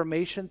 like an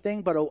information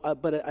thing, but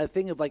a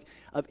thing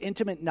of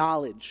intimate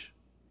knowledge.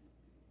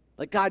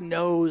 Like God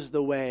knows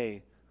the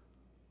way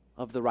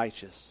of the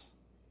righteous.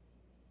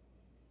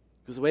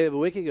 Because the way of the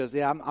wicked goes,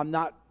 yeah, I'm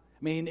not.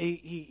 I mean,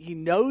 he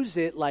knows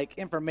it like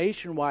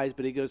information wise,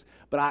 but he goes,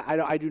 but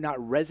I do not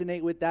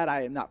resonate with that.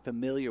 I am not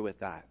familiar with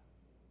that.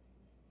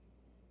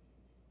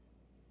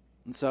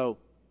 And so,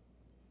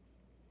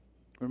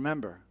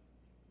 remember,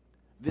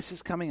 this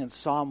is coming in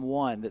Psalm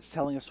 1 that's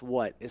telling us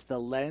what? It's the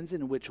lens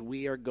in which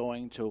we are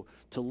going to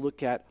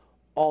look at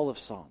all of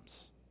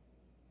Psalms.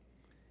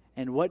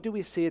 And what do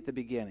we see at the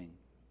beginning?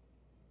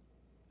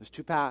 There's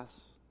two paths.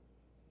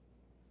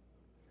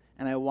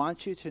 And I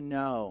want you to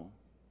know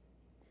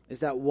is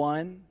that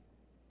one,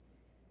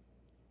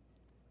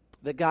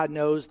 that God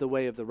knows the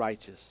way of the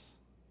righteous.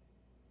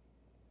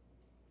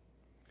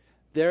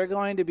 There are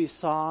going to be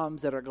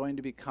psalms that are going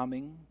to be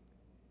coming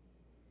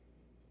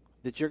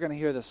that you're going to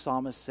hear the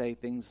psalmist say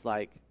things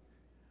like,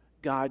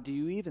 God, do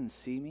you even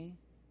see me?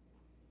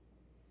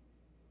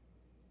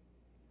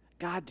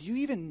 God, do you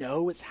even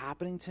know what's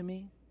happening to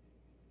me?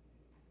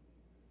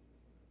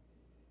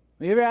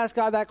 Have you ever asked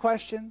God that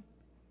question?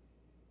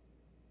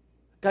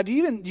 God, do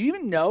you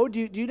even know? Do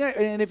you know?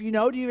 And if you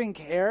know, do you even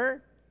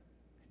care?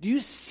 Do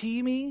you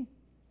see me?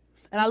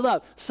 And I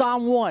love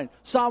Psalm 1.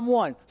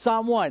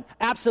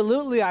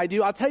 Absolutely I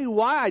do. I'll tell you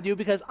why I do,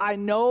 because I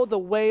know the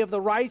way of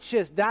the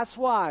righteous. That's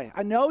why.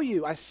 I know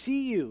you. I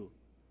see you.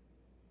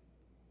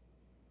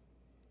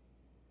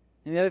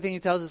 And the other thing he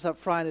tells us up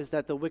front is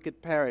that the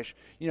wicked perish.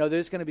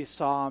 There's going to be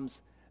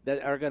psalms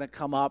that are going to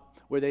come up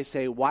where they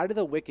say, why do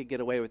the wicked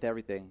get away with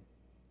everything?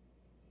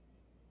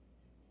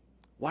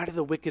 Why do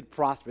the wicked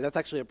prosper? That's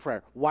actually a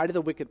prayer. Why do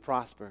the wicked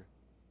prosper?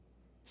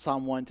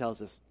 Psalm 1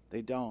 tells us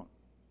they don't.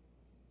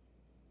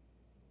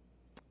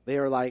 They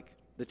are like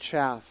the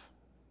chaff.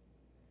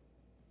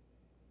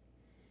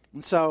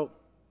 And so,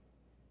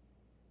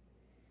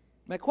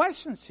 my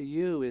question to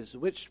you is,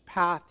 which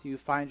path do you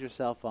find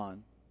yourself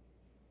on?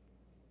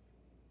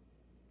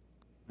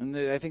 And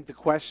I think the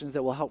questions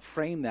that will help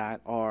frame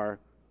that are,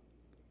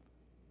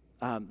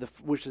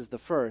 which is the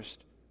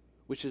first,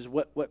 which is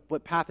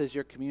what path is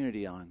your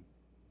community on?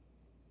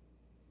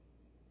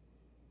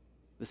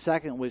 The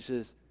second, which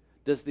is,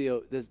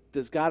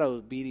 does God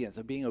obedience,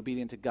 or being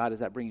obedient to God, does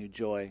that bring you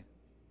joy?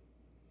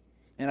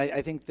 And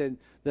I think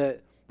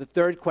that the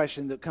third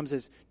question that comes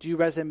is, do you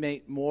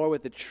resonate more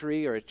with a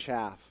tree or a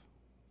chaff?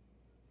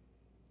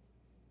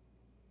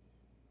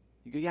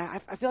 You go, yeah,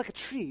 I feel like a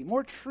tree,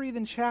 more tree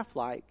than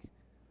chaff-like.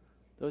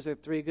 Those are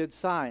 3 good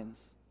signs.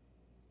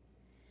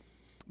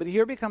 But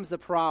here becomes the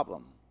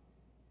problem.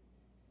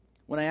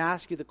 When I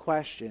ask you the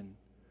question,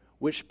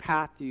 which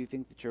path do you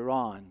think that you're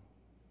on?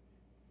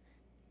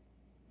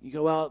 You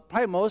go, well,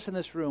 probably most in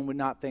this room would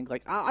not think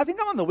like, I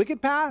think I'm on the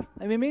wicked path.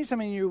 I mean, maybe some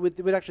of you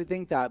would actually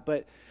think that,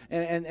 but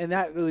and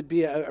that would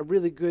be a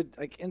really good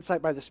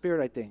insight by the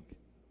Spirit, I think.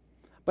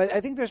 But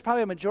I think there's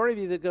probably a majority of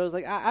you that goes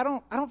like, I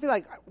don't feel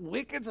like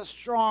wicked's a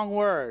strong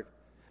word.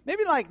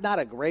 Maybe like not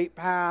a great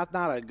path,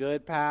 not a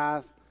good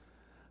path,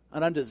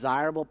 an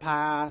undesirable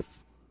path,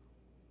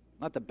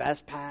 not the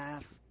best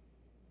path.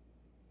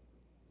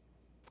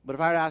 But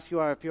if I were to ask you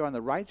if you're on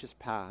the righteous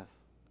path,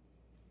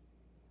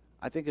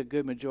 I think a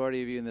good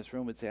majority of you in this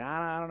room would say,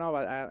 I don't know,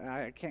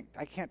 I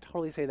can't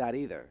totally say that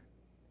either.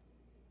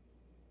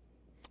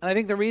 And I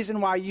think the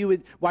reason why you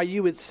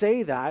would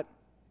say that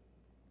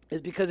is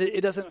because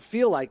it doesn't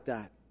feel like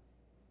that.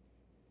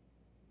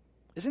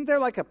 Isn't there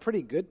like a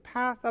pretty good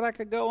path that I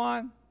could go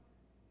on?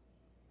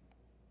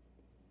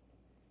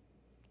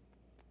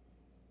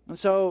 And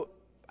so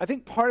I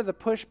think part of the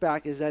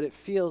pushback is that it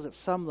feels at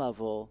some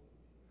level,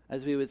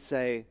 as we would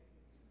say,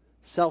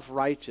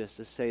 self-righteous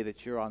to say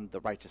that you're on the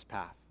righteous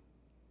path.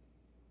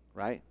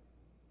 Right?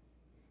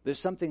 There's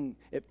something,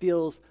 it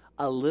feels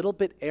a little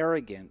bit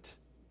arrogant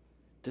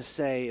to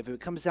say, if it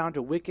comes down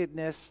to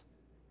wickedness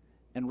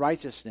and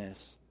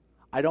righteousness,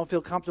 I don't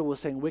feel comfortable with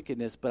saying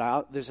wickedness,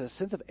 but there's a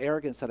sense of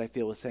arrogance that I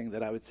feel with saying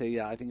that I would say,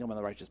 yeah, I think I'm on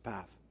the righteous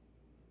path.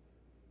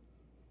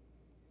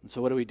 And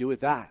so what do we do with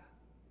that?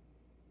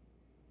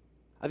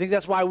 I think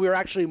that's why we're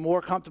actually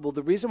more comfortable.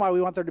 The reason why we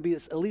want there to be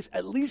at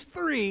least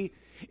 3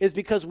 is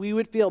because we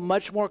would feel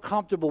much more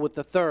comfortable with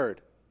the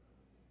third.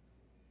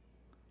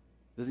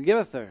 Doesn't give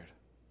a third.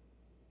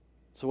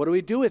 So what do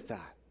we do with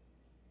that?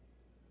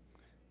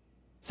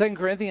 2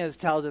 Corinthians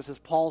tells us, as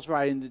Paul's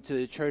writing to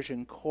the church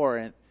in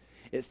Corinth,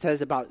 it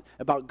says about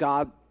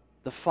God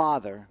the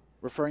Father,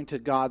 referring to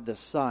God the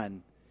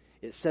Son.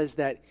 It says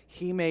that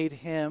he made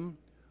him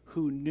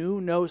who knew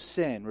no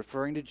sin,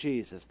 referring to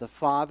Jesus. The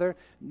Father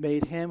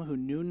made him who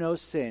knew no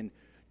sin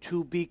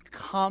to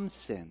become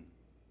sin.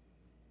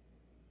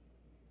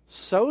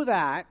 So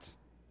that,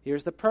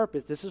 here's the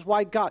purpose. This is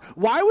why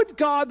would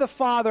God the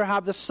Father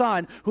have the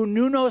Son who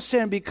knew no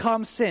sin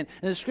become sin?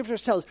 And the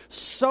Scriptures tell us,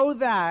 so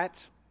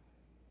that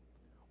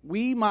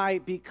we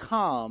might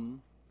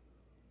become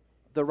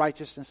the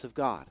righteousness of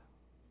God.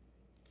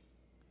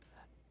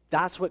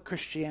 That's what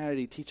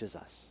Christianity teaches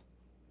us.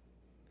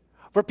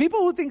 For people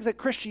who think that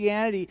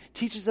Christianity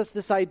teaches us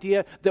this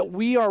idea that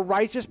we are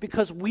righteous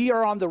because we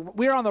are on the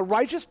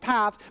righteous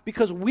path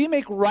because we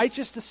make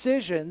righteous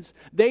decisions,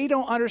 they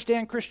don't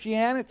understand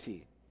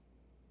Christianity.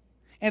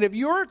 And if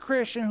you're a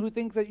Christian who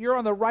thinks that you're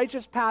on the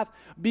righteous path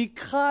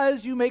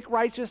because you make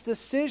righteous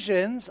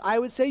decisions, I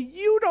would say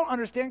you don't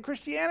understand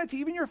Christianity,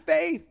 even your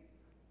faith.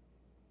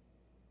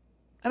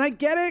 And I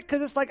get it,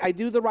 because it's like, I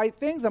do the right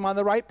things, I'm on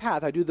the right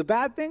path. I do the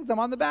bad things, I'm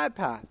on the bad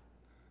path.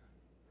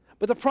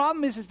 But the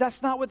problem is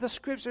that's not what the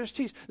Scriptures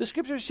teach. The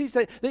Scriptures teach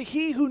that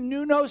he who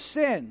knew no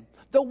sin,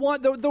 the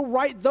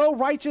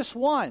righteous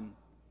one,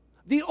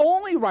 the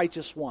only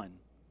righteous one,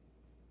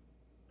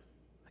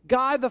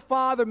 God the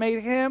Father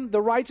made him,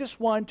 the righteous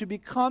one, to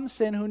become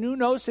sin, who knew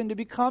no sin, to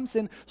become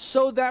sin,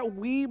 so that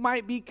we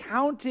might be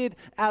counted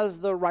as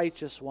the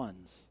righteous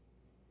ones.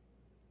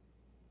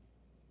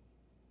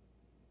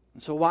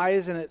 And so why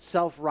isn't it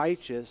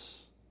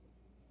self-righteous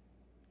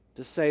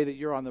to say that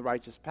you're on the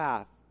righteous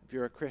path if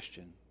you're a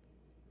Christian?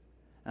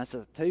 And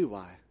I'll tell you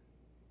why.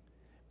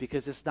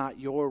 Because it's not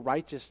your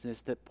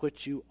righteousness that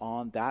puts you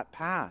on that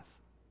path.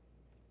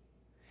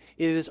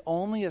 It is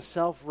only a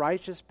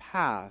self-righteous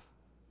path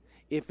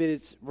if it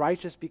is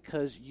righteous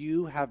because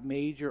you have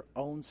made your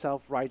own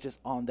self-righteous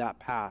on that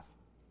path.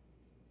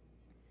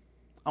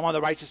 I'm on the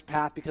righteous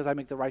path because I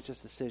make the righteous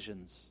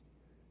decisions.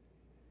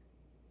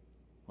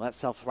 Well, that's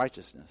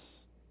self-righteousness.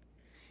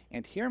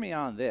 And hear me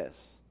on this.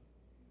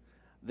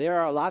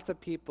 There are lots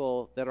of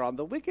people that are on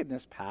the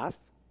wickedness path,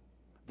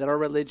 that are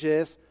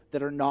religious,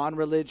 that are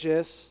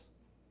non-religious,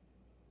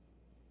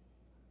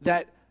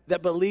 that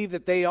believe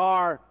that they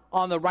are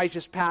on the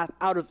righteous path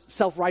out of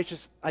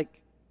self-righteous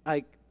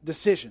like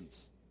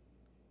decisions.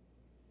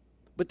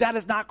 But that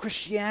is not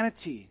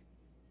Christianity.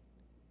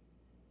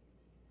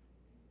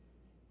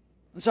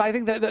 And so I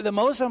think that the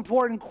most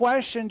important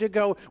question to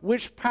go,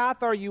 which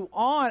path are you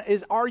on,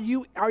 is are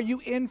you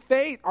in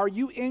faith? Are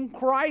you in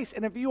Christ?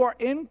 And if you are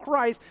in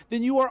Christ,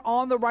 then you are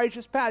on the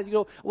righteous path. You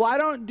go, well, I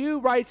don't do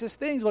righteous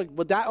things. Like,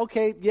 well,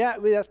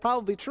 that's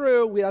probably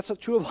true. That's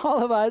true of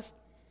all of us.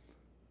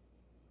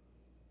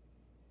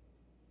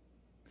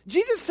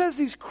 Jesus says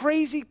these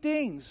crazy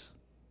things.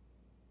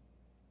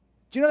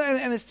 Do you know that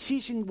in his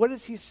teaching, what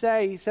does he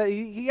say?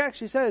 He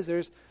actually says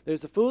there's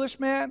the foolish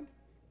man and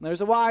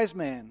there's a wise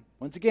man.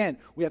 Once again,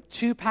 we have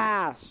two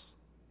paths.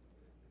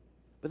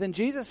 But then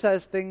Jesus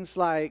says things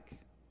like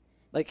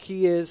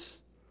he is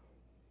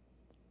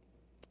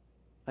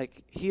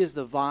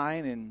the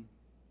vine and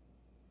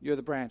you're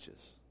the branches.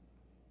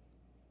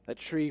 That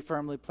tree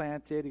firmly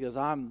planted. He goes,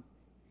 I'm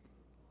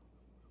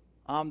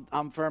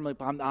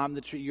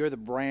the tree, you're the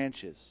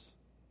branches.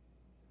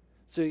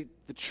 So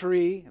the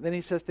tree, and then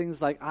he says things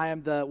like, I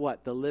am the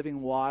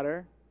living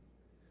water.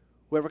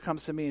 Whoever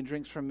comes to me and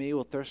drinks from me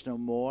will thirst no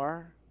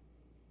more.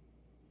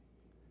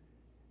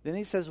 Then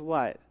he says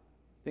what?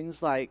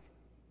 Things like,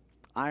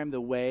 I am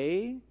the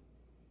way,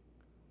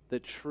 the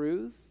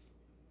truth,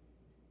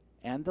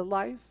 and the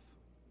life.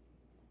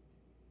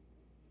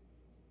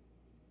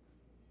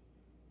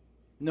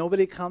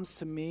 Nobody comes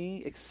to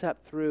me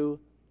except through,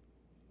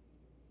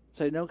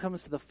 no one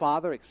comes to the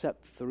Father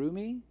except through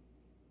me.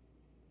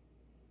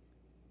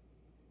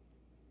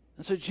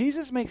 And so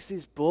Jesus makes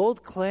these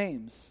bold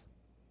claims.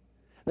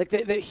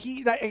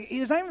 He's not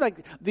even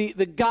like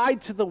the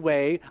guide to the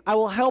way. I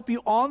will help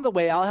you on the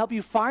way. I'll help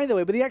you find the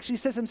way. But he actually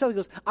says himself, he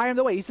goes, I am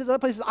the way. He says other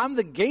places, I'm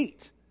the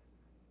gate.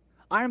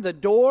 I am the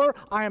door.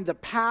 I am the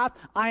path.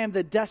 I am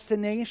the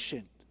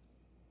destination.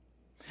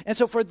 And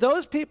so for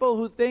those people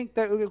who think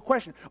that,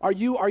 question, are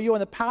you on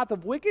the path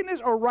of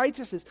wickedness or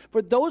righteousness?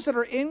 For those that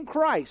are in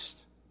Christ,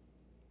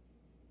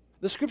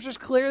 the scriptures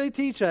clearly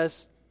teach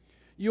us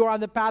you are on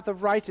the path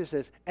of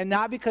righteousness, and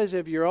not because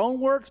of your own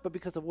works, but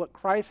because of what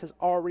Christ has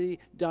already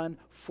done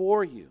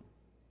for you.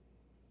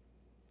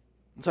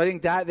 And so I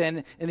think that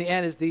then, in the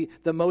end, is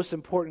the most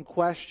important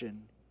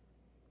question.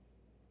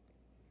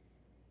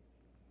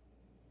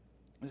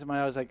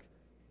 Somebody was like,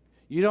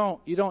 you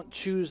don't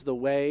choose the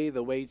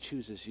way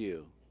chooses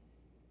you.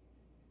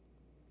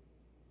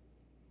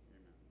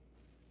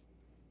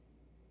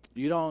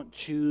 You don't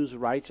choose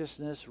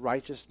righteousness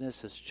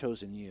has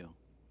chosen you.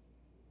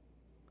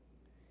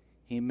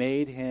 He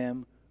made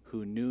him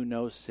who knew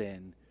no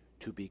sin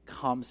to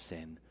become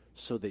sin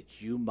so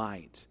that you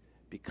might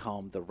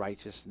become the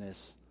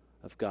righteousness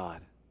of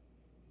God.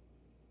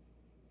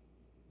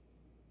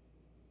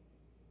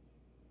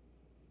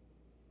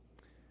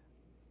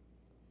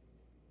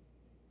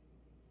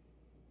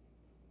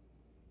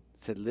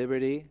 It said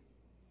liberty,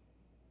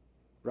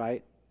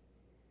 right?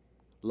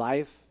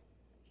 Life,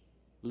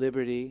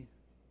 liberty,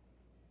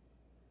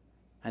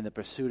 and the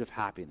pursuit of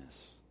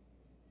happiness.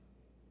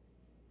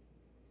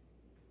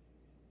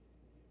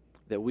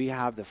 That we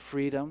have the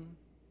freedom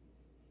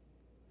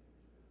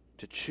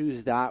to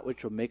choose that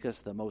which will make us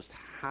the most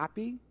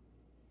happy.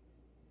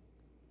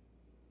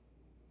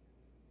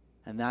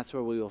 And that's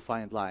where we will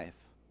find life.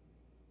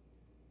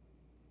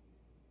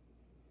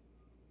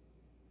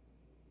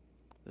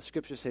 The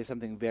scriptures say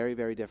something very,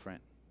 very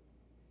different.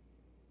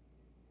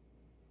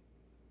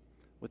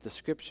 What the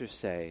scriptures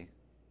say,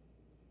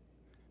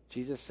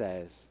 Jesus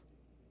says,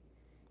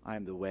 I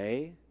am the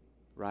way,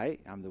 right?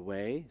 I'm the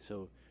way.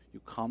 So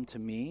you come to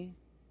me.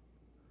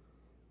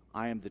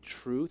 I am the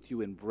truth.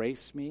 You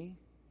embrace me.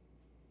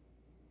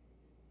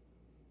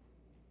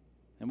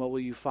 And what will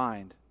you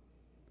find?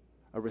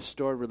 A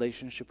restored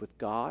relationship with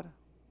God.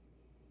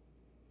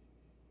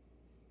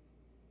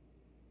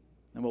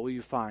 And what will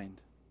you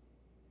find?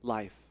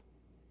 Life.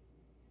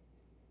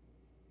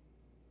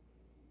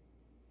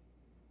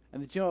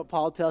 And did you know what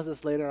Paul tells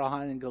us later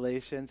on in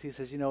Galatians? He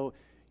says, you know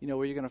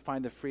where you're going to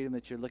find the freedom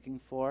that you're looking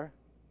for?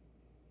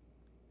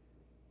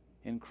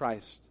 In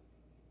Christ.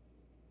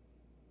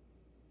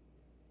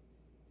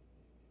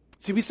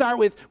 See, we start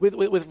with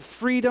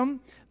freedom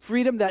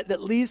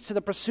that leads to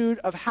the pursuit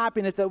of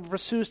happiness, that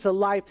pursues to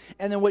life.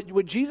 And then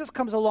what Jesus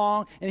comes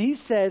along and he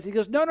says, he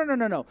goes, no.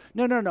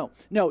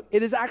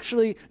 It is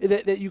actually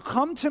that you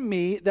come to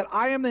me, that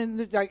I'm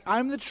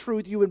the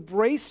truth. You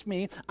embrace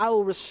me. I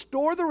will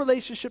restore the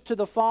relationship to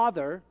the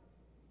Father.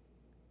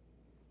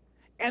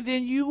 And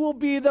then you will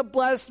be the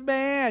blessed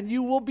man.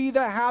 You will be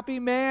the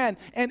happy man.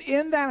 And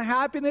in that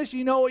happiness,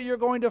 you know what you're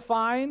going to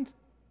find?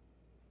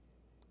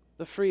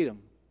 The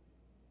freedom.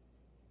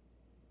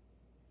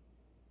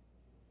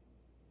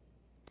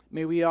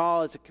 May we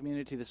all as a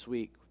community this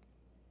week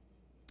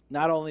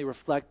not only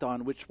reflect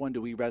on which one do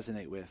we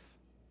resonate with,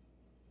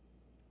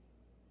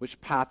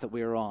 which path that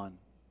we are on,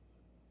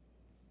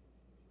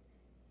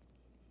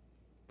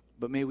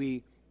 but may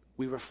we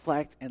we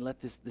reflect and let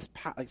this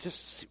like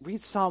just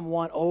read Psalm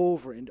 1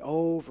 over and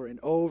over and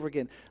over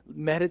again.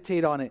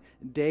 Meditate on it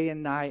day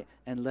and night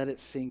and let it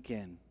sink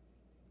in.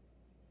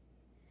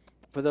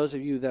 For those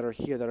of you that are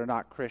here that are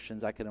not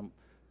Christians, I can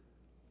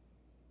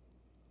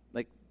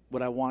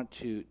what I want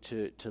to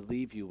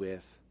leave you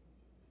with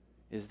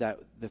is that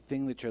the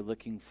thing that you're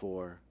looking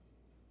for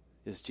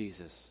is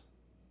Jesus.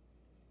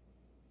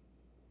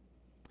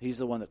 He's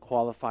the one that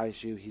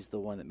qualifies you. He's the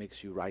one that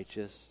makes you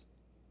righteous.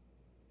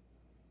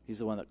 He's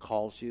the one that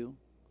calls you.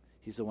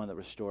 He's the one that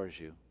restores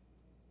you.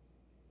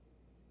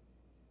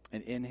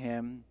 And in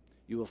him,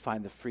 you will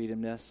find the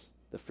freedom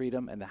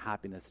and the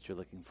happiness that you're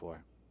looking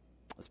for.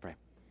 Let's pray.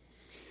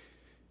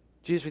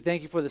 Jesus, we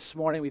thank you for this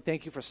morning. We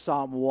thank you for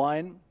Psalm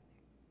 1.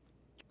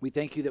 We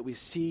thank you that we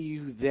see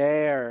you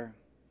there.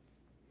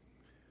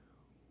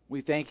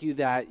 We thank you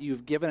that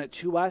you've given it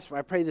to us.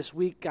 I pray this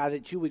week, God,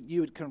 that you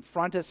would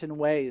confront us in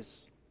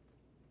ways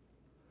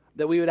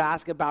that we would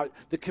ask about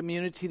the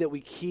community that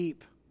we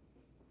keep.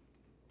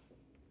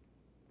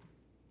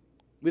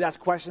 We'd ask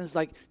questions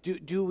like,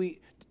 do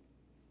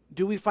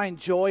we find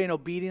joy and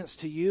obedience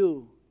to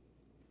you?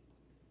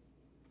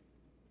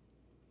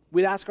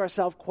 We'd ask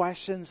ourselves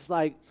questions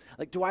like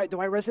do I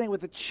resonate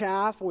with the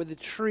chaff or the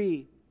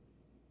tree?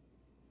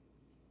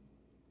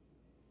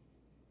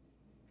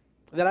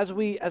 That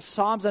as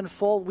Psalms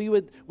unfold, we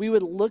would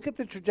look at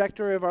the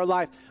trajectory of our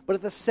life, but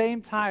at the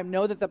same time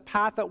know that the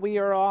path that we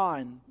are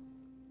on,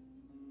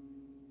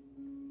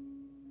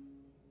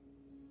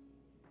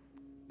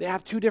 they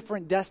have two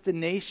different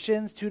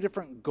destinations, two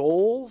different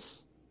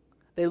goals.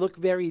 They look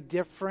very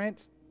different.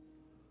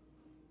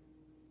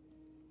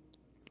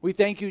 We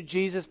thank you,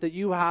 Jesus, that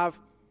you have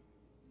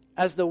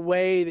as the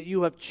way that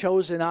you have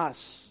chosen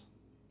us.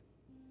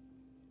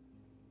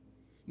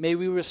 May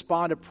we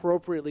respond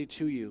appropriately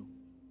to you.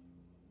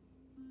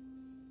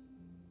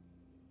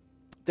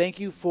 Thank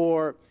you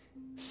for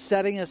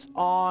setting us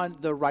on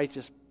the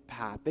righteous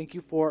path. Thank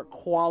you for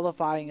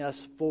qualifying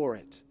us for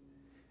it.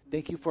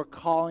 Thank you for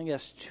calling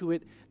us to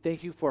it.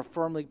 Thank you for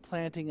firmly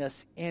planting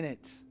us in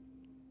it.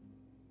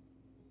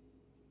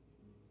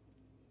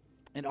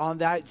 And on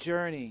that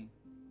journey,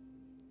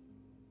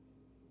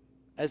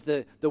 as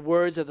the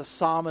words of the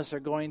psalmist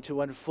are going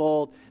to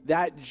unfold,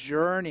 that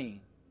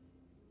journey,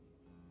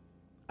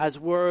 as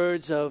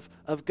words of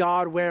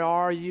God, where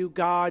are you?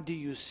 God, do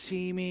you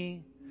see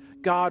me?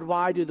 God,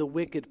 why do the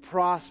wicked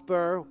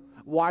prosper?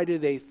 Why do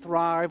they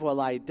thrive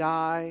while I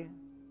die?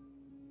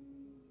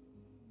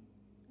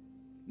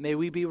 May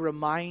we be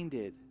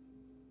reminded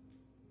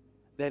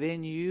that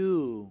in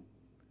you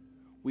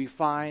we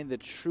find the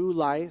true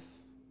life,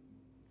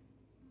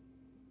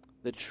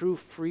 the true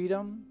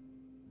freedom,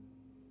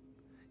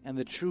 and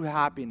the true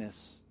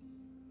happiness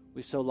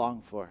we so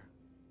long for.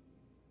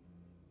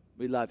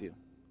 We love you.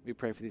 We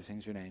pray for these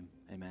things in your name.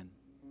 Amen.